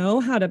people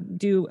know how to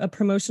do a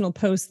promotional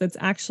post that's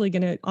actually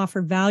going to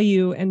offer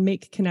value and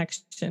make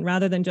connection,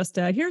 rather than just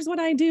here's what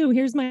I do,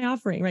 here's my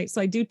offering, right? So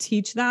I do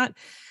teach that.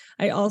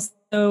 I also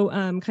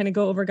kind of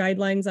go over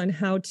guidelines on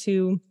how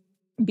to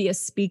be a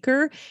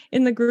speaker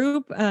in the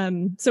group.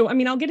 So, I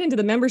mean, I'll get into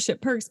the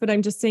membership perks, but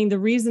I'm just saying the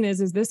reason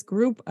is this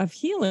group of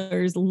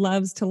healers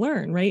loves to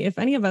learn, right? If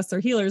any of us are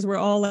healers, we're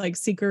all like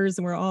seekers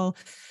and we're all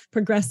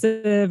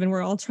progressive and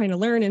we're all trying to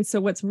learn. And so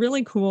what's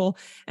really cool,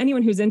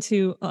 anyone who's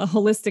into a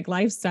holistic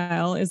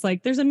lifestyle is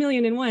like, there's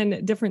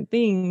 1,000,001 different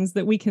things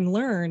that we can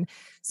learn.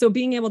 So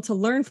being able to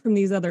learn from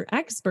these other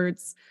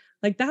experts,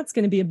 like that's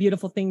going to be a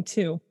beautiful thing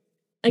too.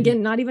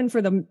 Again, not even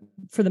for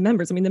the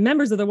members. I mean, the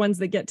members are the ones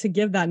that get to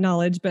give that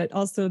knowledge, but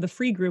also the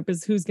free group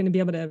is who's going to be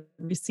able to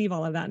receive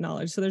all of that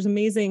knowledge. So there's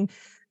amazing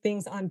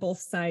things on both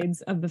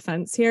sides of the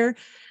fence here,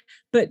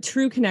 but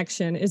true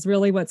connection is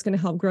really what's going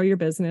to help grow your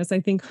business.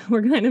 I think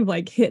we're kind of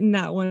like hitting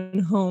that one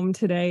home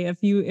today.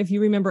 If you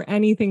remember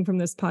anything from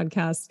this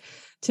podcast,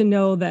 to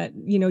know that,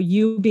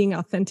 you being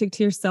authentic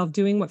to yourself,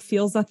 doing what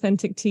feels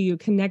authentic to you,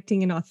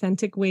 connecting in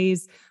authentic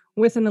ways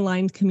with an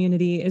aligned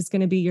community is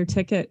going to be your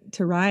ticket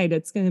to ride.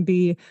 It's going to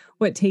be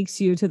what takes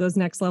you to those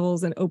next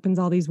levels and opens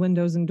all these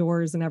windows and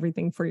doors and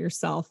everything for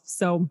yourself.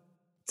 So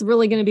it's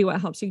really going to be what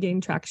helps you gain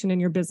traction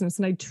in your business.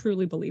 And I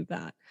truly believe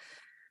that.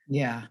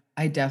 Yeah,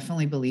 I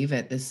definitely believe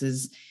it. This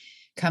is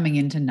coming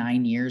into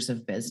 9 years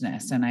of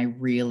business. And I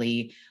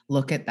really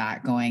look at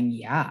that going,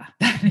 yeah,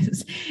 that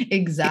is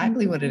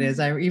exactly what it is.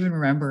 I even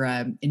remember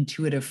an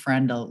intuitive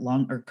friend,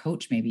 or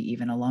coach, maybe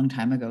even a long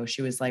time ago.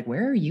 She was like,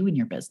 where are you in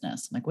your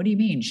business? I'm like, what do you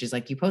mean? She's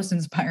like, you post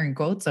inspiring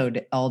quotes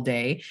all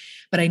day,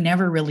 but I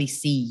never really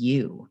see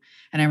you.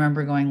 And I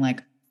remember going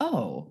like,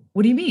 oh,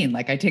 what do you mean?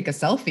 Like I take a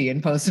selfie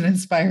and post an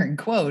inspiring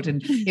quote.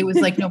 And it was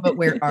like, no, but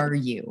where are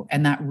you?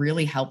 And that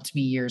really helped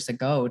me years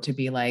ago to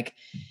be like,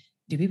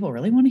 do people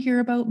really want to hear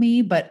about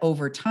me? But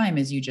over time,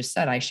 as you just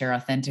said, I share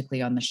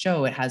authentically on the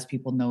show. It has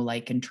people know,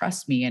 like, and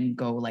trust me and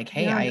go like,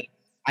 hey,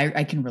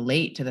 I can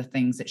relate to the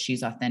things that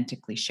she's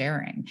authentically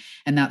sharing.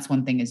 And that's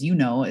one thing, as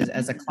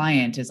as a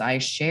client, is I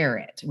share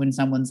it. When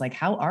someone's like,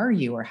 how are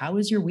you? Or how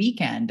was your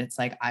weekend? It's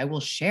like, I will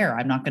share.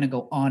 I'm not going to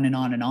go on and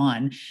on and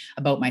on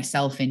about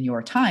myself in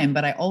your time,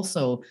 but I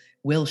also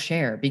will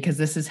share, because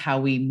this is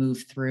how we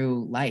move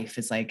through life.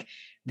 It's like,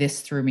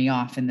 this threw me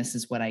off and this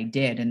is what I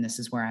did. And this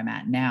is where I'm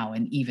at now.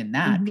 And even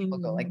that people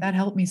go like, that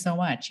helped me so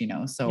much,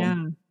 So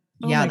yeah.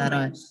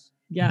 yeah,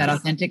 that Yes.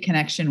 authentic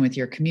connection with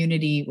your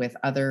community, with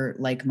other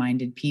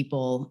like-minded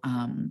people.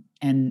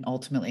 And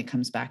ultimately it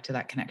comes back to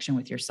that connection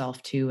with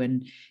yourself too,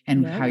 and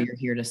Yeah. how you're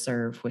here to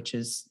serve, which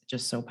is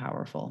just so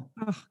powerful.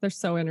 Oh, they're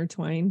so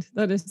intertwined.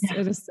 Yeah.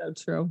 It is so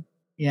true. Oh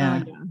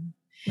Yeah.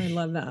 yeah. I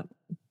love that.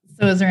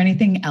 So is there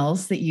anything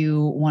else that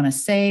you want to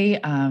say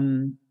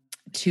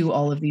to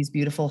all of these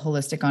beautiful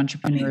holistic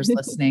entrepreneurs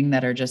listening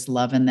that are just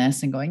loving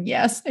this and going,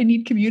 yes, I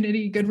need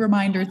community. Good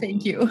reminder.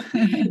 Thank you.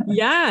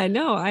 Yeah,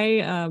 no,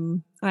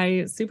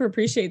 I super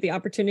appreciate the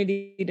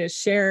opportunity to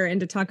share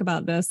and to talk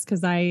about this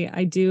because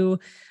I do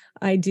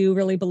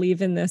really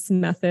believe in this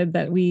method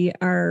that we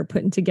are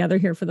putting together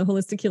here for the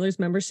Holistic Healers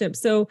membership.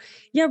 So,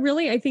 yeah,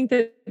 really, I think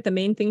that the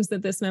main things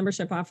that this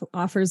membership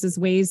offers is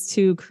ways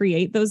to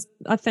create those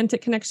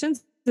authentic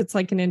connections. It's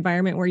like an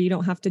environment where you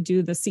don't have to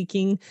do the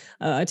seeking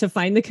to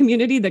find the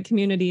community. The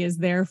community is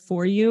there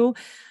for you.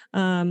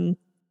 Um,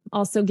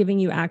 Also giving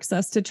you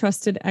access to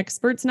trusted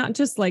experts, not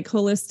just like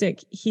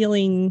holistic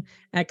healing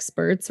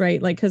experts,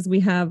 right? Like, because we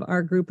have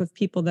our group of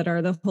people that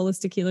are the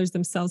holistic healers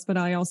themselves, but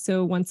I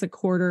also once a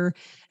quarter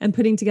am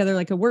putting together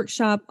like a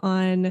workshop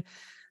on,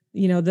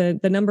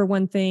 the number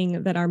one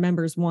thing that our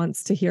members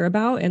wants to hear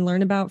about and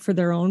learn about for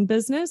their own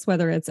business,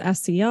 whether it's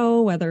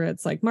SEO, whether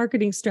it's like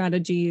marketing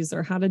strategies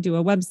or how to do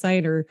a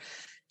website or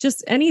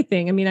just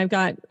anything. I mean, I've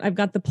got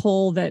the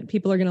poll that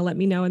people are going to let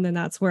me know, and then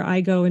that's where I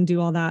go and do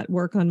all that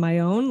work on my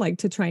own, like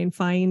to try and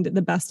find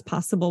the best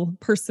possible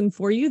person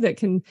for you that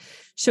can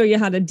show you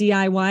how to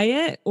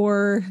DIY it,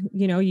 or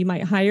you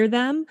might hire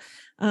them.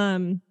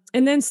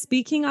 And then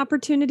speaking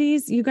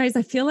opportunities, you guys,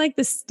 I feel like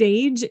the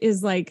stage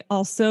is like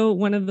also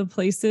one of the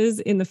places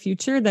in the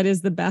future that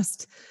is the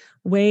best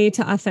way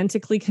to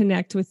authentically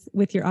connect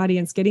with your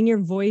audience, getting your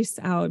voice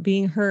out,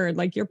 being heard.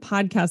 Like your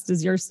podcast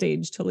is your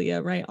stage,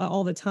 Talia, right?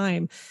 All the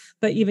time.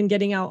 But even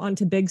getting out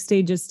onto big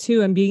stages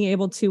too, and being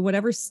able to,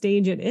 whatever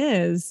stage it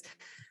is,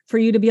 for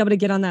you to be able to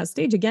get on that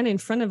stage again in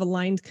front of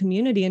aligned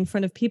community, in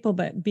front of people,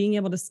 but being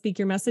able to speak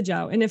your message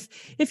out. And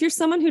if you're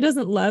someone who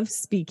doesn't love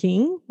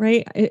speaking,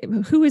 right?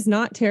 Who is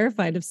not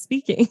terrified of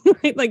speaking,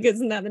 right? Like,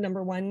 isn't that the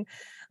number one,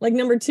 like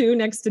number two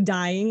next to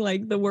dying,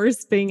 like the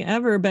worst thing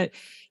ever? But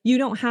you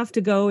don't have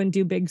to go and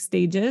do big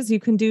stages. You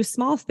can do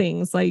small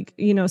things like,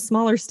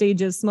 smaller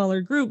stages,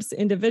 smaller groups,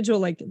 individual,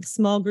 like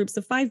small groups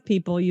of 5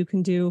 people. You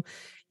can do,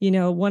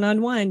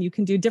 one-on-one. You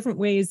can do different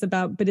ways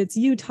but it's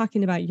you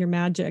talking about your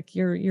magic,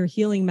 your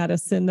healing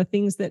medicine, the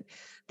things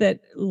that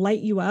light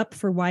you up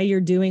for why you're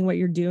doing what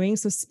you're doing.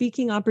 So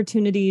speaking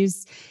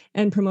opportunities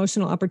and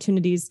promotional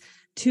opportunities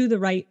to the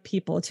right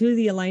people, to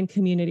the aligned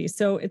community.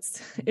 So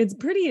it's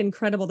pretty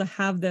incredible to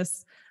have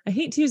this. I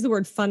hate to use the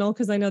word funnel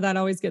because I know that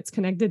always gets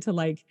connected to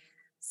like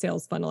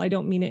sales funnel. I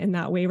don't mean it in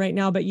that way right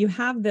now, but you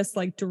have this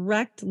like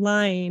direct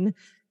line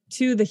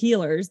to the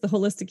healers, the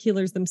holistic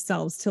healers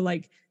themselves, to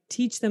like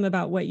teach them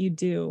about what you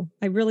do.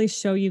 I really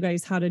show you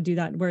guys how to do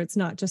that, where it's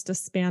not just a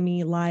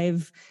spammy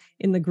live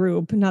in the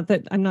group. Not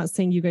that I'm not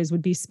saying you guys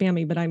would be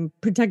spammy, but I'm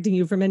protecting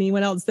you from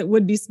anyone else that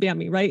would be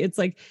spammy, right? It's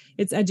like,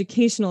 it's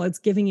educational, it's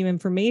giving you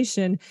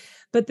information.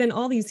 But then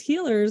all these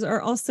healers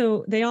are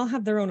also, they all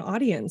have their own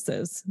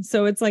audiences.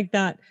 So it's like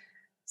that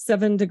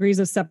 7 degrees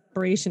of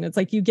separation. It's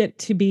like you get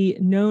to be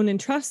known and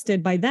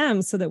trusted by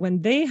them so that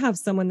when they have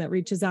someone that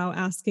reaches out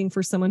asking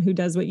for someone who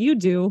does what you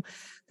do,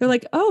 they're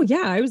like, oh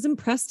yeah, I was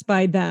impressed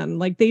by them.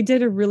 Like they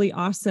did a really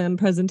awesome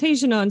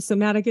presentation on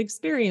somatic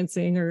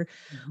experiencing or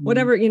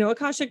whatever,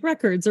 Akashic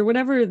records or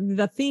whatever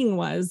the thing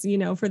was,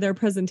 for their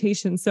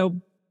presentation.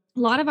 So a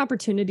lot of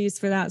opportunities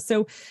for that.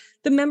 So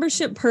the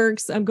membership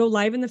perks, go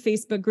live in the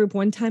Facebook group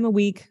one time a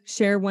week,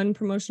 share one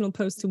promotional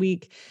post a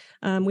week.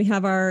 We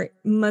have our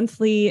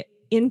monthly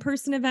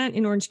in-person event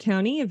in Orange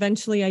County.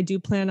 Eventually, I do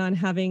plan on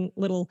having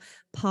little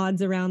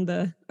pods around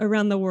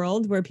the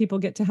world where people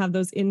get to have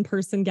those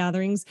in-person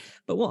gatherings,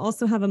 but we'll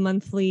also have a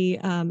monthly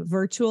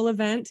virtual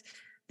event.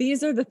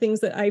 These are the things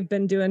that I've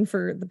been doing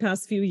for the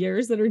past few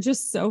years that are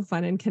just so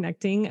fun and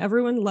connecting.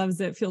 Everyone loves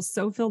it, feels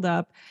so filled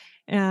up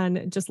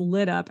and just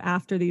lit up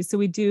after these. So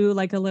we do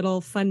like a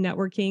little fun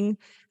networking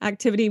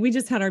activity. We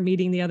just had our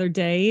meeting the other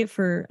day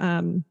for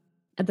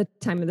at the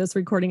time of this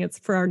recording, it's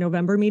for our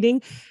November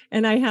meeting.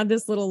 And I had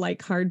this little like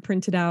card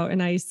printed out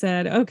and I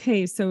said,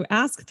 okay, so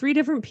ask 3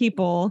 different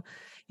people,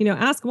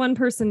 ask one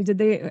person,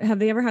 have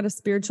they ever had a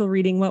spiritual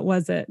reading? What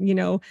was it?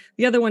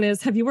 The other one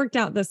is, have you worked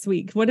out this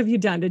week? What have you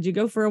done? Did you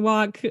go for a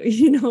walk?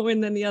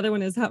 And then the other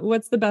one is,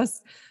 what's the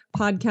best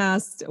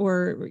podcast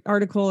or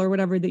article or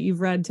whatever that you've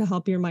read to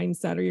help your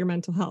mindset or your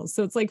mental health?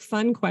 So it's like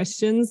fun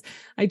questions.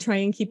 I try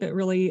and keep it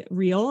really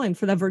real. And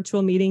for that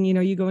virtual meeting,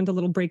 you go into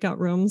little breakout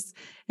rooms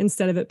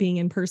instead of it being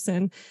in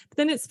person. But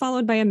then it's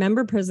followed by a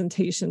member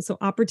presentation. So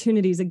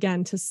opportunities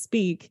again to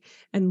speak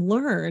and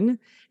learn.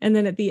 And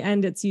then at the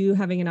end, it's you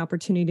having an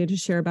opportunity to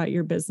share about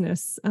your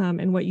business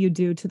and what you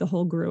do to the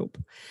whole group.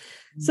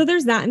 So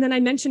there's that. And then I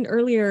mentioned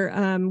earlier,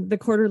 the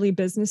quarterly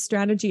business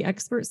strategy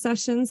expert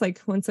sessions,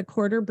 like once a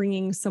quarter,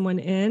 bringing someone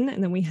in.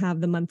 And then we have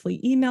the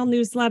monthly email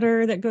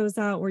newsletter that goes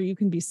out where you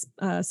can be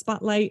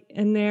spotlight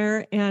in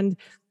there. And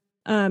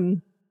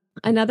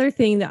Another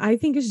thing that I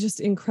think is just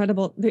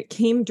incredible that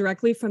came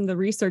directly from the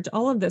research,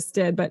 all of this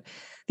did, but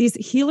these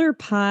healer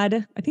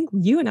pod, I think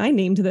you and I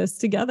named this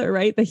together,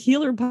 right? The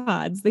healer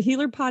pods, the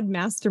healer pod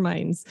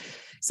masterminds.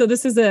 So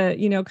this is a,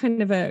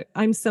 kind of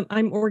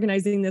I'm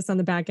organizing this on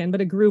the back end,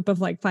 but a group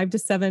of like 5 to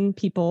 7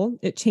 people.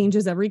 It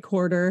changes every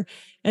quarter.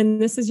 And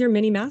this is your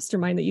mini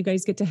mastermind that you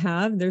guys get to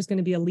have. There's going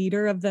to be a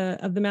leader of the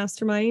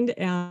mastermind,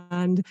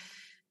 and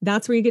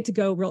that's where you get to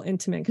go real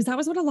intimate. Because that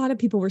was what a lot of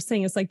people were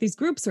saying. It's like, these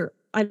groups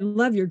I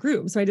love your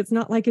groups, right? It's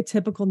not like a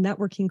typical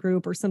networking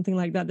group or something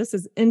like that. This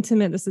is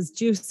intimate. This is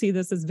juicy.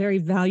 This is very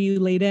value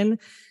laden.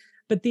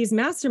 But these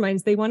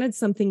masterminds, they wanted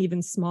something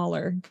even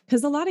smaller,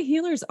 because a lot of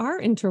healers are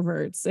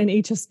introverts and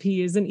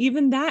HSPs. And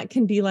even that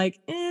can be like,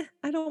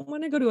 I don't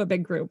want to go to a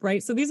big group,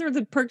 right? So these are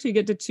the perks you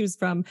get to choose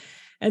from.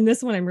 And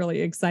this one, I'm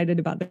really excited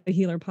about, the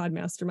Healer Pod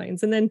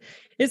Masterminds. And then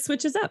it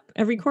switches up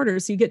every quarter.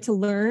 So you get to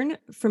learn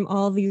from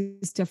all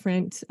these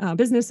different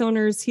business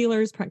owners,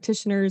 healers,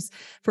 practitioners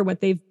for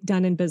what they've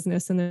done in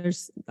business. And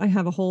I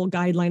have a whole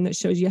guideline that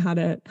shows you how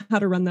to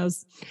run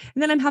those.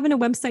 And then I'm having a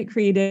website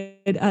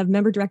created of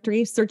member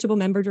directory, searchable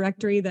member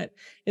directory, that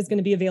is going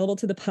to be available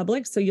to the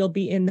public. So you'll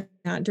be in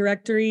that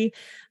directory.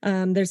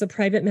 There's a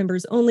private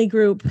members only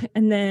group.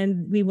 And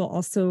then we will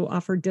also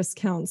offer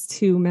discounts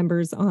to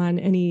members on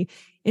any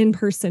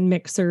in-person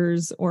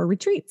mixers or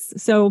retreats.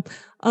 So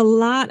a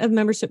lot of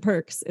membership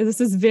perks.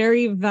 This is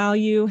very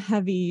value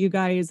heavy, you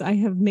guys. I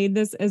have made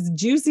this as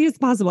juicy as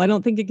possible. I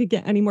don't think it could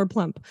get any more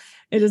plump.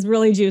 It is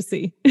really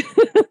juicy.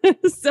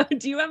 So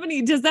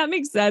does that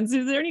make sense?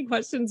 Is there any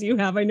questions you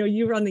have? I know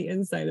you were on the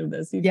inside of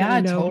this.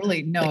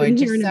 Totally. No,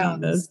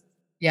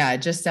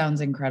 it just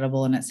sounds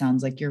incredible. And it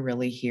sounds like you're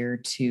really here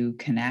to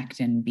connect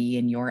and be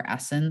in your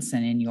essence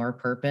and in your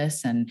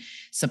purpose and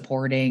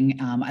supporting.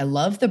 I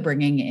love the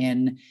bringing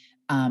in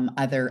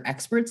other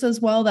experts as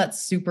well.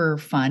 That's super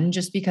fun,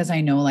 just because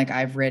I know, like,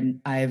 I've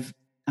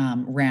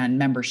ran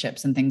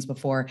memberships and things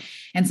before.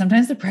 And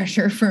sometimes the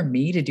pressure for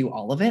me to do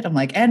all of it, I'm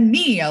like,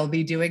 I'll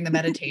be doing the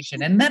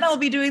meditation, and then I'll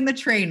be doing the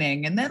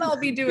training, and then I'll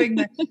be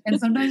doing and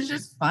sometimes it's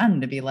just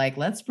fun to be like,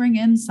 let's bring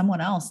in someone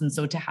else. And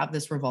so to have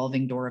this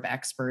revolving door of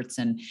experts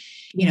and,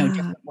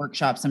 different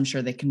workshops, I'm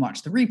sure they can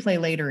watch the replay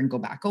later and go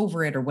back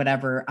over it or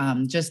whatever.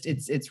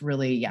 It's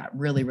really,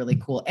 really, really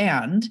cool.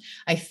 And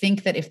I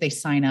think that if they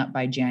sign up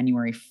by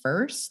January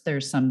 1st,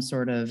 there's some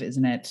sort of,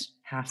 isn't it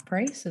half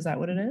price? Is that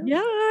what it is?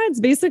 Yeah,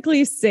 it's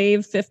basically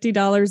save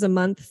 $50 a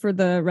month for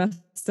the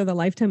rest of the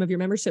lifetime of your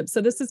membership.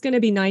 So this is going to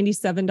be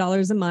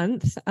 $97 a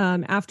month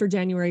after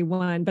January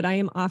 1, but I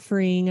am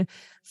offering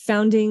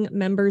founding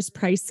members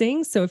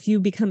pricing. So if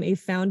you become a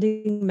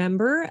founding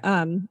member,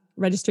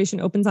 registration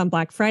opens on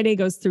Black Friday,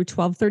 goes through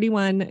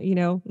 12/31,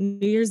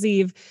 New Year's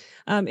Eve.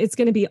 It's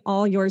going to be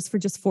all yours for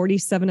just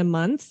 $47 a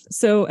month.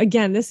 So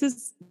again, this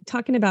is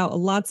talking about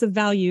lots of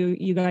value,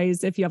 you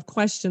guys. If you have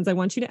questions, I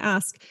want you to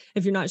ask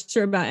if you're not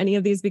sure about any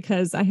of these,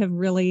 because I have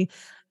really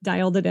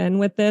dialed it in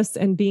with this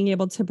and being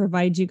able to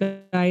provide you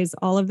guys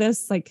all of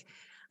this. Like,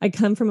 I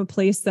come from a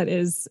place that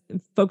is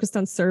focused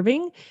on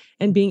serving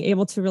and being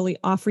able to really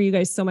offer you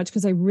guys so much,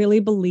 because I really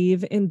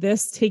believe in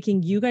this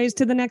taking you guys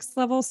to the next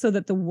level so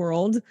that the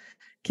world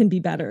can be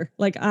better.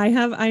 Like, I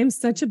am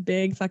such a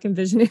big fucking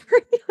visionary.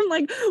 I'm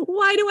like,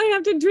 why do I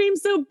have to dream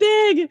so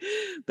big?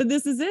 But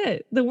this is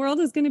it. The world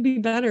is going to be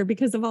better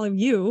because of all of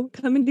you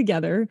coming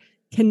together,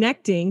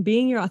 connecting,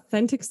 being your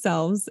authentic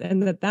selves,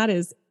 and that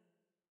is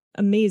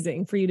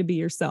amazing for you to be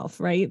yourself,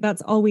 right?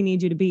 That's all we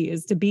need you to be,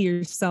 is to be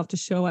yourself, to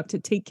show up, to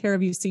take care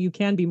of you so you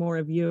can be more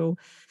of you,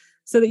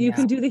 so that you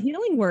can do the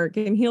healing work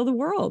and heal the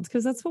world,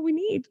 because that's what we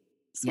need.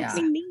 That's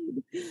what we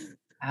need.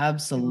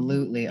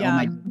 Absolutely. Yeah. Oh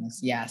my goodness.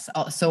 Yes.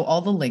 So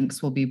all the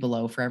links will be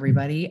below for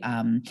everybody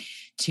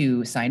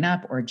to sign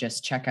up or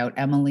just check out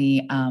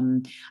Emily.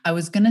 I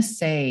was going to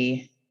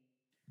say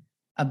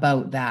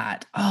about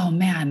that. Oh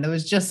man, there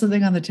was just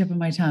something on the tip of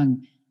my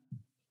tongue.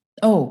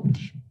 Oh,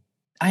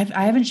 I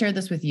haven't shared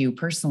this with you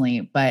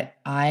personally, but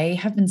I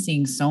have been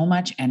seeing so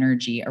much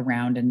energy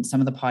around, and some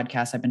of the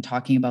podcasts I've been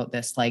talking about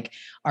this, like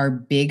our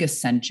big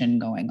ascension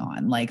going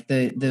on, like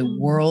the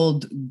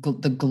world,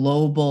 the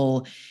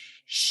global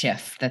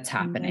shift that's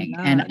happening.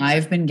 And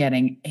I've been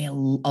getting a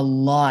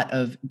lot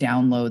of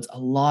downloads, a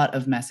lot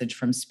of message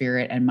from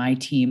Spirit and my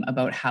team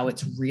about how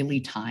it's really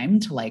time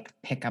to like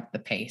pick up the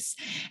pace.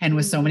 And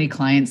with so many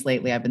clients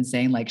lately, I've been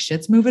saying like,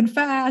 shit's moving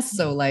fast.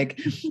 So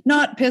like,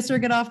 not piss or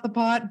get off the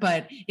pot,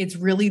 but it's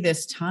really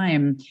this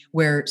time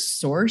where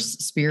Source,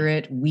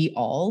 Spirit, we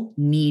all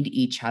need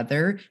each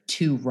other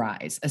to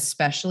rise,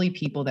 especially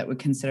people that would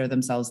consider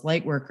themselves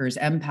light workers,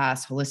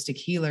 empaths, holistic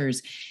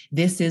healers.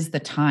 This is the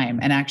time.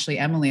 And actually,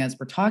 Emily, as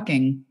we're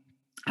talking,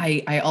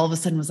 I all of a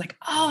sudden was like,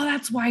 oh,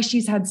 that's why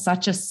she's had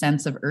such a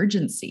sense of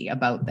urgency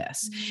about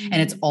this.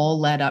 And it's all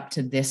led up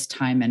to this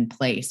time and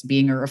place.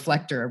 Being a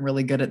reflector, I'm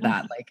really good at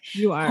that. Like,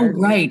 you oh, are.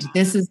 right,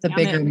 this is the Damn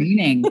bigger it.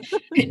 meaning.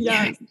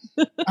 Yes.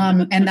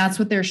 And that's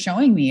what they're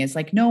showing me. It's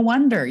like, no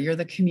wonder you're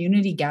the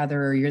community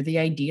gatherer, you're the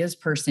ideas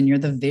person, you're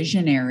the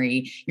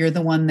visionary, you're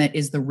the one that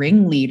is the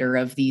ringleader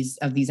of these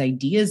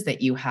ideas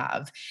that you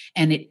have.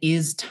 And it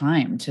is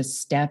time to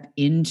step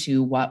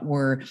into what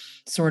we're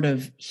sort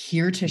of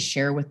here to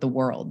share with the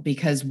world,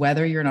 because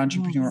whether you're an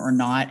entrepreneur or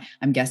not,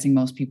 I'm guessing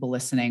most people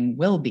listening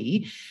will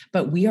be,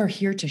 but we are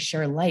here to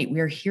share light. We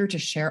are here to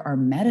share our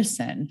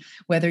medicine,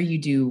 whether you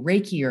do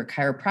Reiki or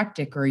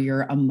chiropractic, or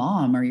you're a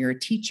mom, or you're a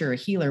teacher, a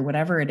healer,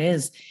 whatever it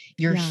is,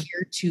 you're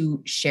here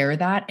to share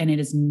that. And it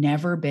has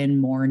never been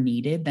more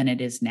needed than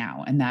it is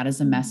now. And that is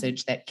a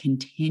message that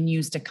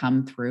continues to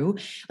come through.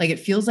 Like, it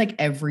feels like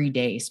every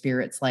day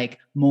Spirit's like,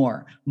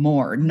 more,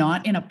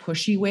 not in a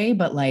pushy way,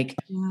 but like,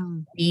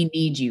 we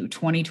need you.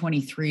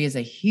 2023 is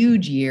a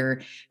huge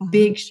year,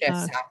 big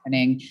shifts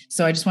happening.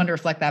 So I just wanted to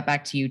reflect that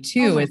back to you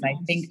too, I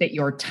think that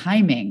your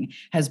timing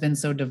has been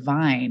so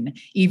divine,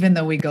 even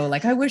though we go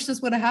like, I wish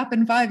this would have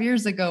happened 5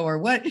 years ago, or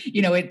what,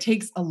 it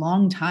takes a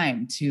long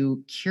time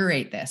to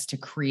curate this, to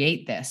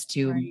create this,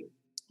 to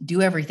do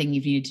everything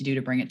you've needed to do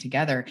to bring it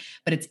together.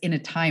 But it's in a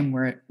time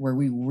where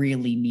we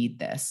really need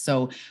this.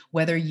 So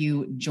whether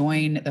you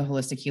join the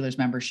Holistic Healers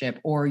membership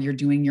or you're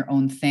doing your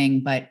own thing,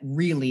 but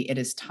really it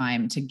is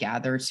time to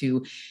gather,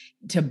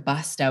 to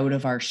bust out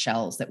of our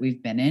shells that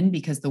we've been in,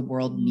 because the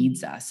world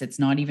needs us. It's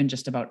not even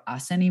just about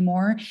us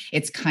anymore.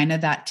 It's kind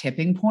of that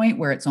tipping point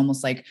where it's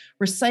almost like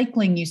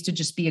recycling used to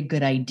just be a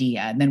good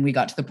idea. And then we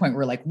got to the point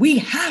where like, we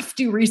have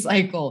to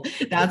recycle.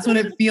 That's what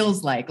it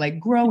feels like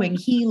growing,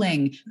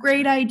 healing,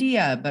 great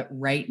idea. But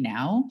right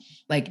now,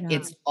 like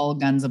it's all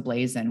guns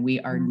a-blazing. We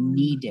are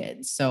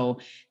needed. So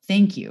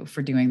thank you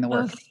for doing the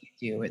work that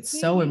you do. It's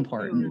so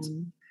important.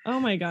 Oh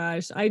my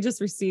gosh. I just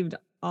received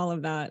all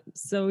of that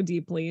so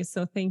deeply.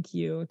 So thank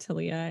you,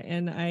 Talia.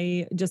 And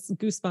I just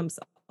goosebumps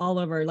all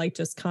over, like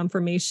just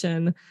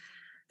confirmation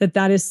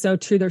that is so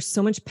true. There's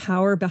so much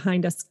power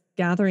behind us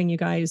gathering, you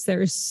guys.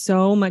 There is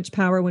so much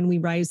power when we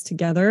rise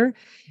together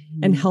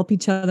and help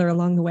each other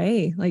along the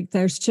way. Like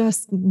there's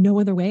just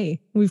no other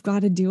way. We've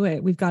got to do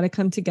it. We've got to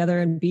come together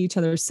and be each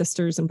other's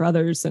sisters and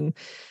brothers and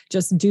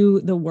just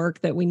do the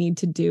work that we need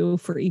to do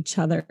for each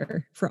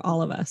other, for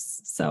all of us.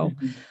 So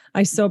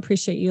I so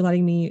appreciate you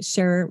letting me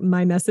share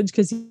my message,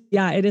 because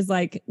it is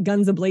like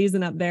guns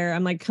a-blazing up there.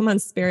 I'm like, come on,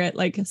 Spirit,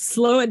 like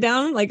slow it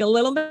down like a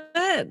little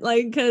bit,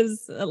 like,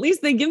 because at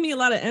least they give me a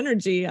lot of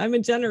energy. I'm a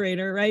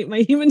generator, right?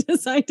 My human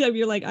design type,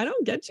 you're like, I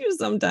don't get you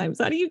sometimes.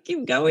 How do you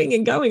keep going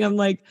and going? I'm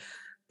like,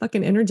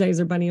 fucking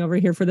Energizer Bunny over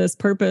here for this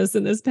purpose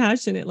and this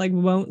passion. It like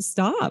won't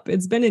stop.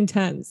 It's been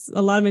intense,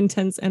 a lot of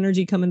intense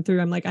energy coming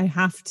through. I'm like, I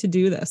have to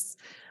do this.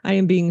 I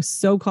am being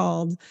so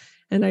called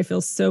and I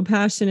feel so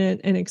passionate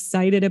and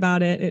excited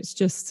about it. It's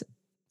just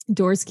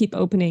doors keep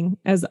opening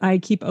as I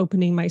keep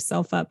opening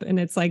myself up. And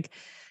it's like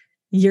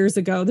years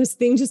ago, this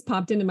thing just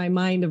popped into my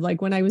mind of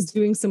like when I was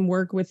doing some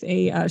work with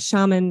a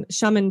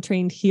shaman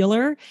trained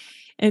healer.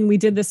 And we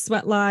did this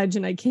sweat lodge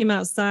and I came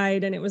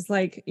outside and it was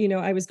like,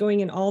 I was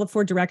going in all the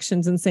 4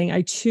 directions and saying,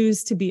 I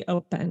choose to be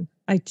open.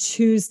 I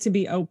choose to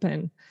be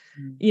open.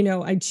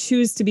 I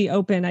choose to be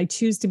open. I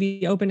choose to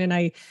be open. And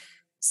I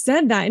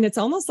said that. And it's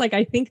almost like,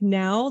 I think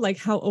now, like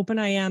how open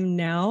I am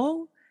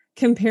now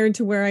compared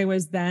to where I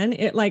was then,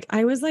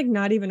 I was like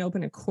not even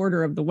open a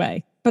quarter of the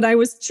way, but I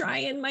was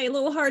trying my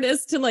little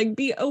hardest to like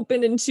be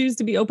open and choose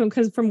to be open,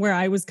 because from where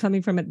I was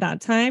coming from at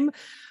that time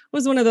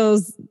was one of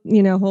those,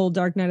 whole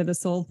dark night of the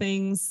soul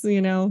things,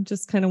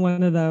 just kind of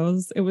one of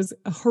those. It was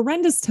a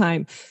horrendous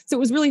time. So it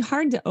was really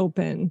hard to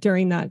open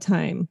during that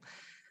time,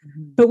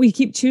 but we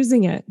keep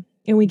choosing it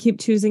and we keep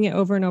choosing it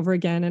over and over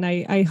again. And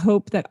I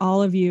hope that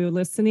all of you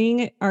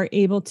listening are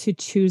able to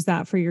choose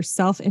that for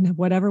yourself in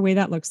whatever way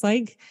that looks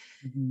like,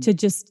 to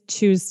just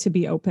choose to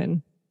be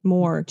open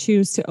more,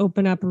 choose to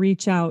open up,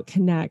 reach out,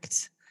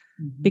 connect,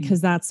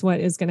 because that's what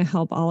is going to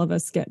help all of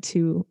us get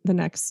to the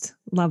next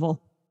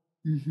level.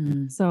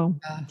 So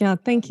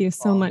thank you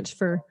so much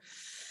for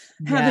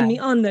having me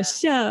on the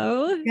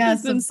show.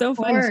 It's been so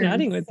fun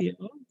chatting with you.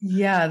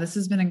 Yeah, this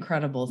has been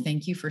incredible.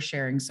 Thank you for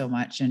sharing so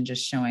much and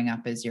just showing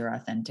up as your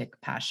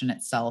authentic,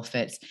 passionate self.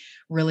 It's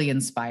really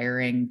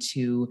inspiring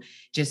to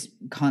just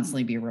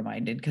constantly be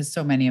reminded, because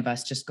so many of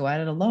us just go at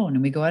it alone,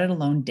 and we go at it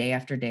alone day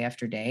after day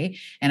after day.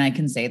 And I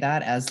can say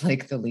that as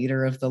like the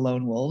leader of the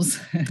lone wolves.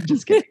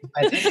 Just kidding.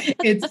 But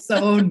it's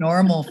so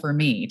normal for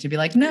me to be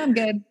like, no, I'm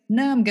good.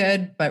 No, I'm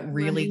good. But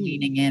really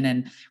leaning in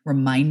and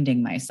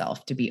reminding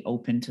myself to be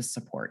open to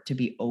support, to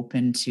be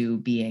open to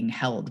being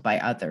held by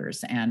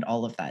others. And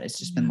all of that has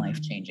just been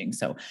life-changing.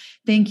 So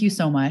thank you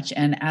so much.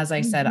 And as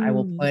I said, I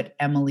will put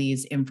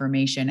Emily's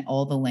information,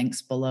 all the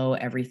links below,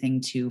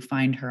 everything to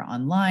find her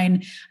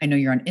online. I know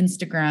you're on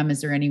Instagram. Is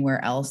there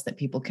anywhere else that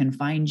people can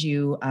find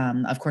you?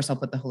 Of course, I'll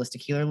put the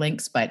Holistic Healer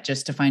links, but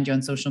just to find you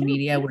on social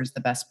media, where's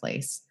the best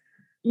place?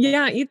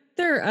 Yeah,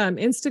 either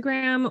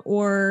Instagram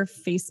or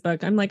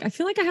Facebook. I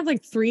feel like I have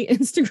like three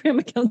Instagram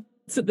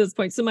accounts at this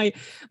point. So my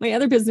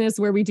other business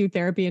where we do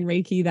therapy and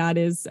Reiki, that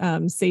is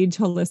Sage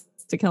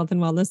Holistic Health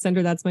and Wellness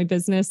Center. That's my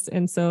business.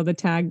 And so the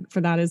tag for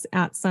that is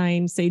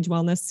 @Sage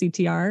Wellness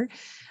CTR.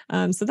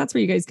 So that's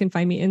where you guys can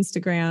find me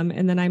Instagram.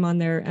 And then I'm on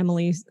there,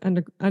 Emily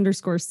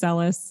underscore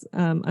Celis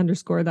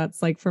underscore.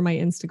 That's like for my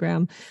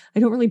Instagram.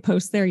 I don't really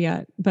post there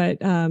yet, but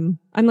I'm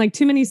like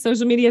too many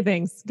social media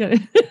things.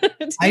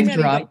 I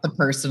dropped the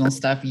personal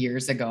stuff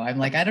years ago. I'm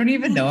like, I don't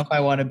even know if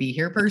I want to be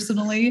here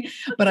personally,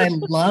 but I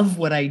love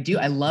what I do.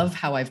 I love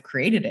how I've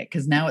created it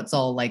because now it's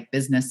all like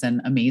business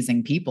and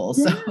amazing people.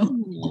 So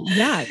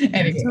yeah,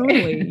 anyway.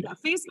 totally. Yeah,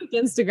 Facebook,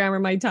 Instagram are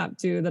my top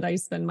two that I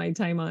spend my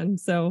time on.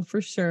 So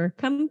for sure,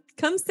 come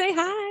say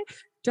hi.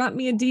 Drop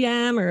me a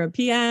DM or a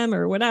PM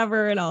or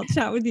whatever, and I'll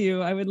chat with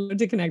you. I would love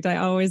to connect. I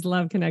always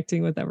love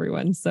connecting with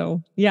everyone.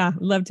 So yeah,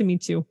 love to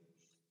meet you.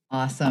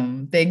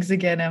 Awesome. Thanks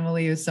again,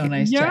 Emily. It was so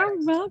nice You're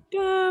chatting.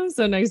 welcome.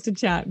 So nice to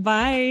chat.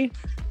 Bye.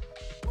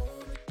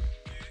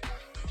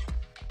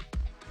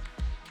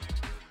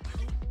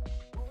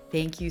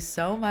 Thank you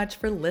so much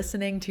for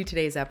listening to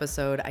today's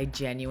episode. I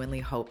genuinely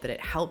hope that it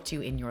helped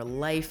you in your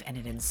life and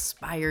it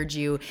inspired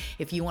you.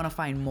 If you want to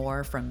find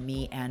more from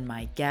me and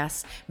my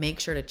guests, make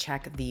sure to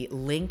check the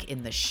link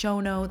in the show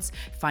notes.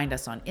 Find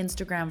us on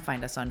Instagram,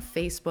 find us on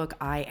Facebook.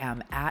 I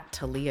am at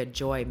Talia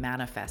Joy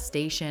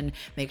Manifestation.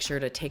 Make sure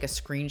to take a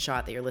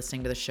screenshot that you're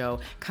listening to the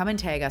show. Come and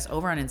tag us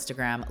over on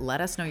Instagram. Let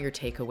us know your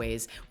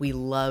takeaways. We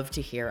love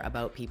to hear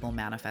about people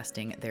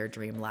manifesting their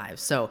dream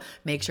lives. So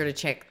make sure to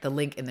check the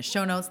link in the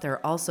show notes. There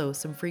are also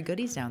some free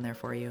goodies down there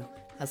for you.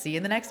 I'll see you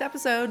in the next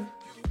episode.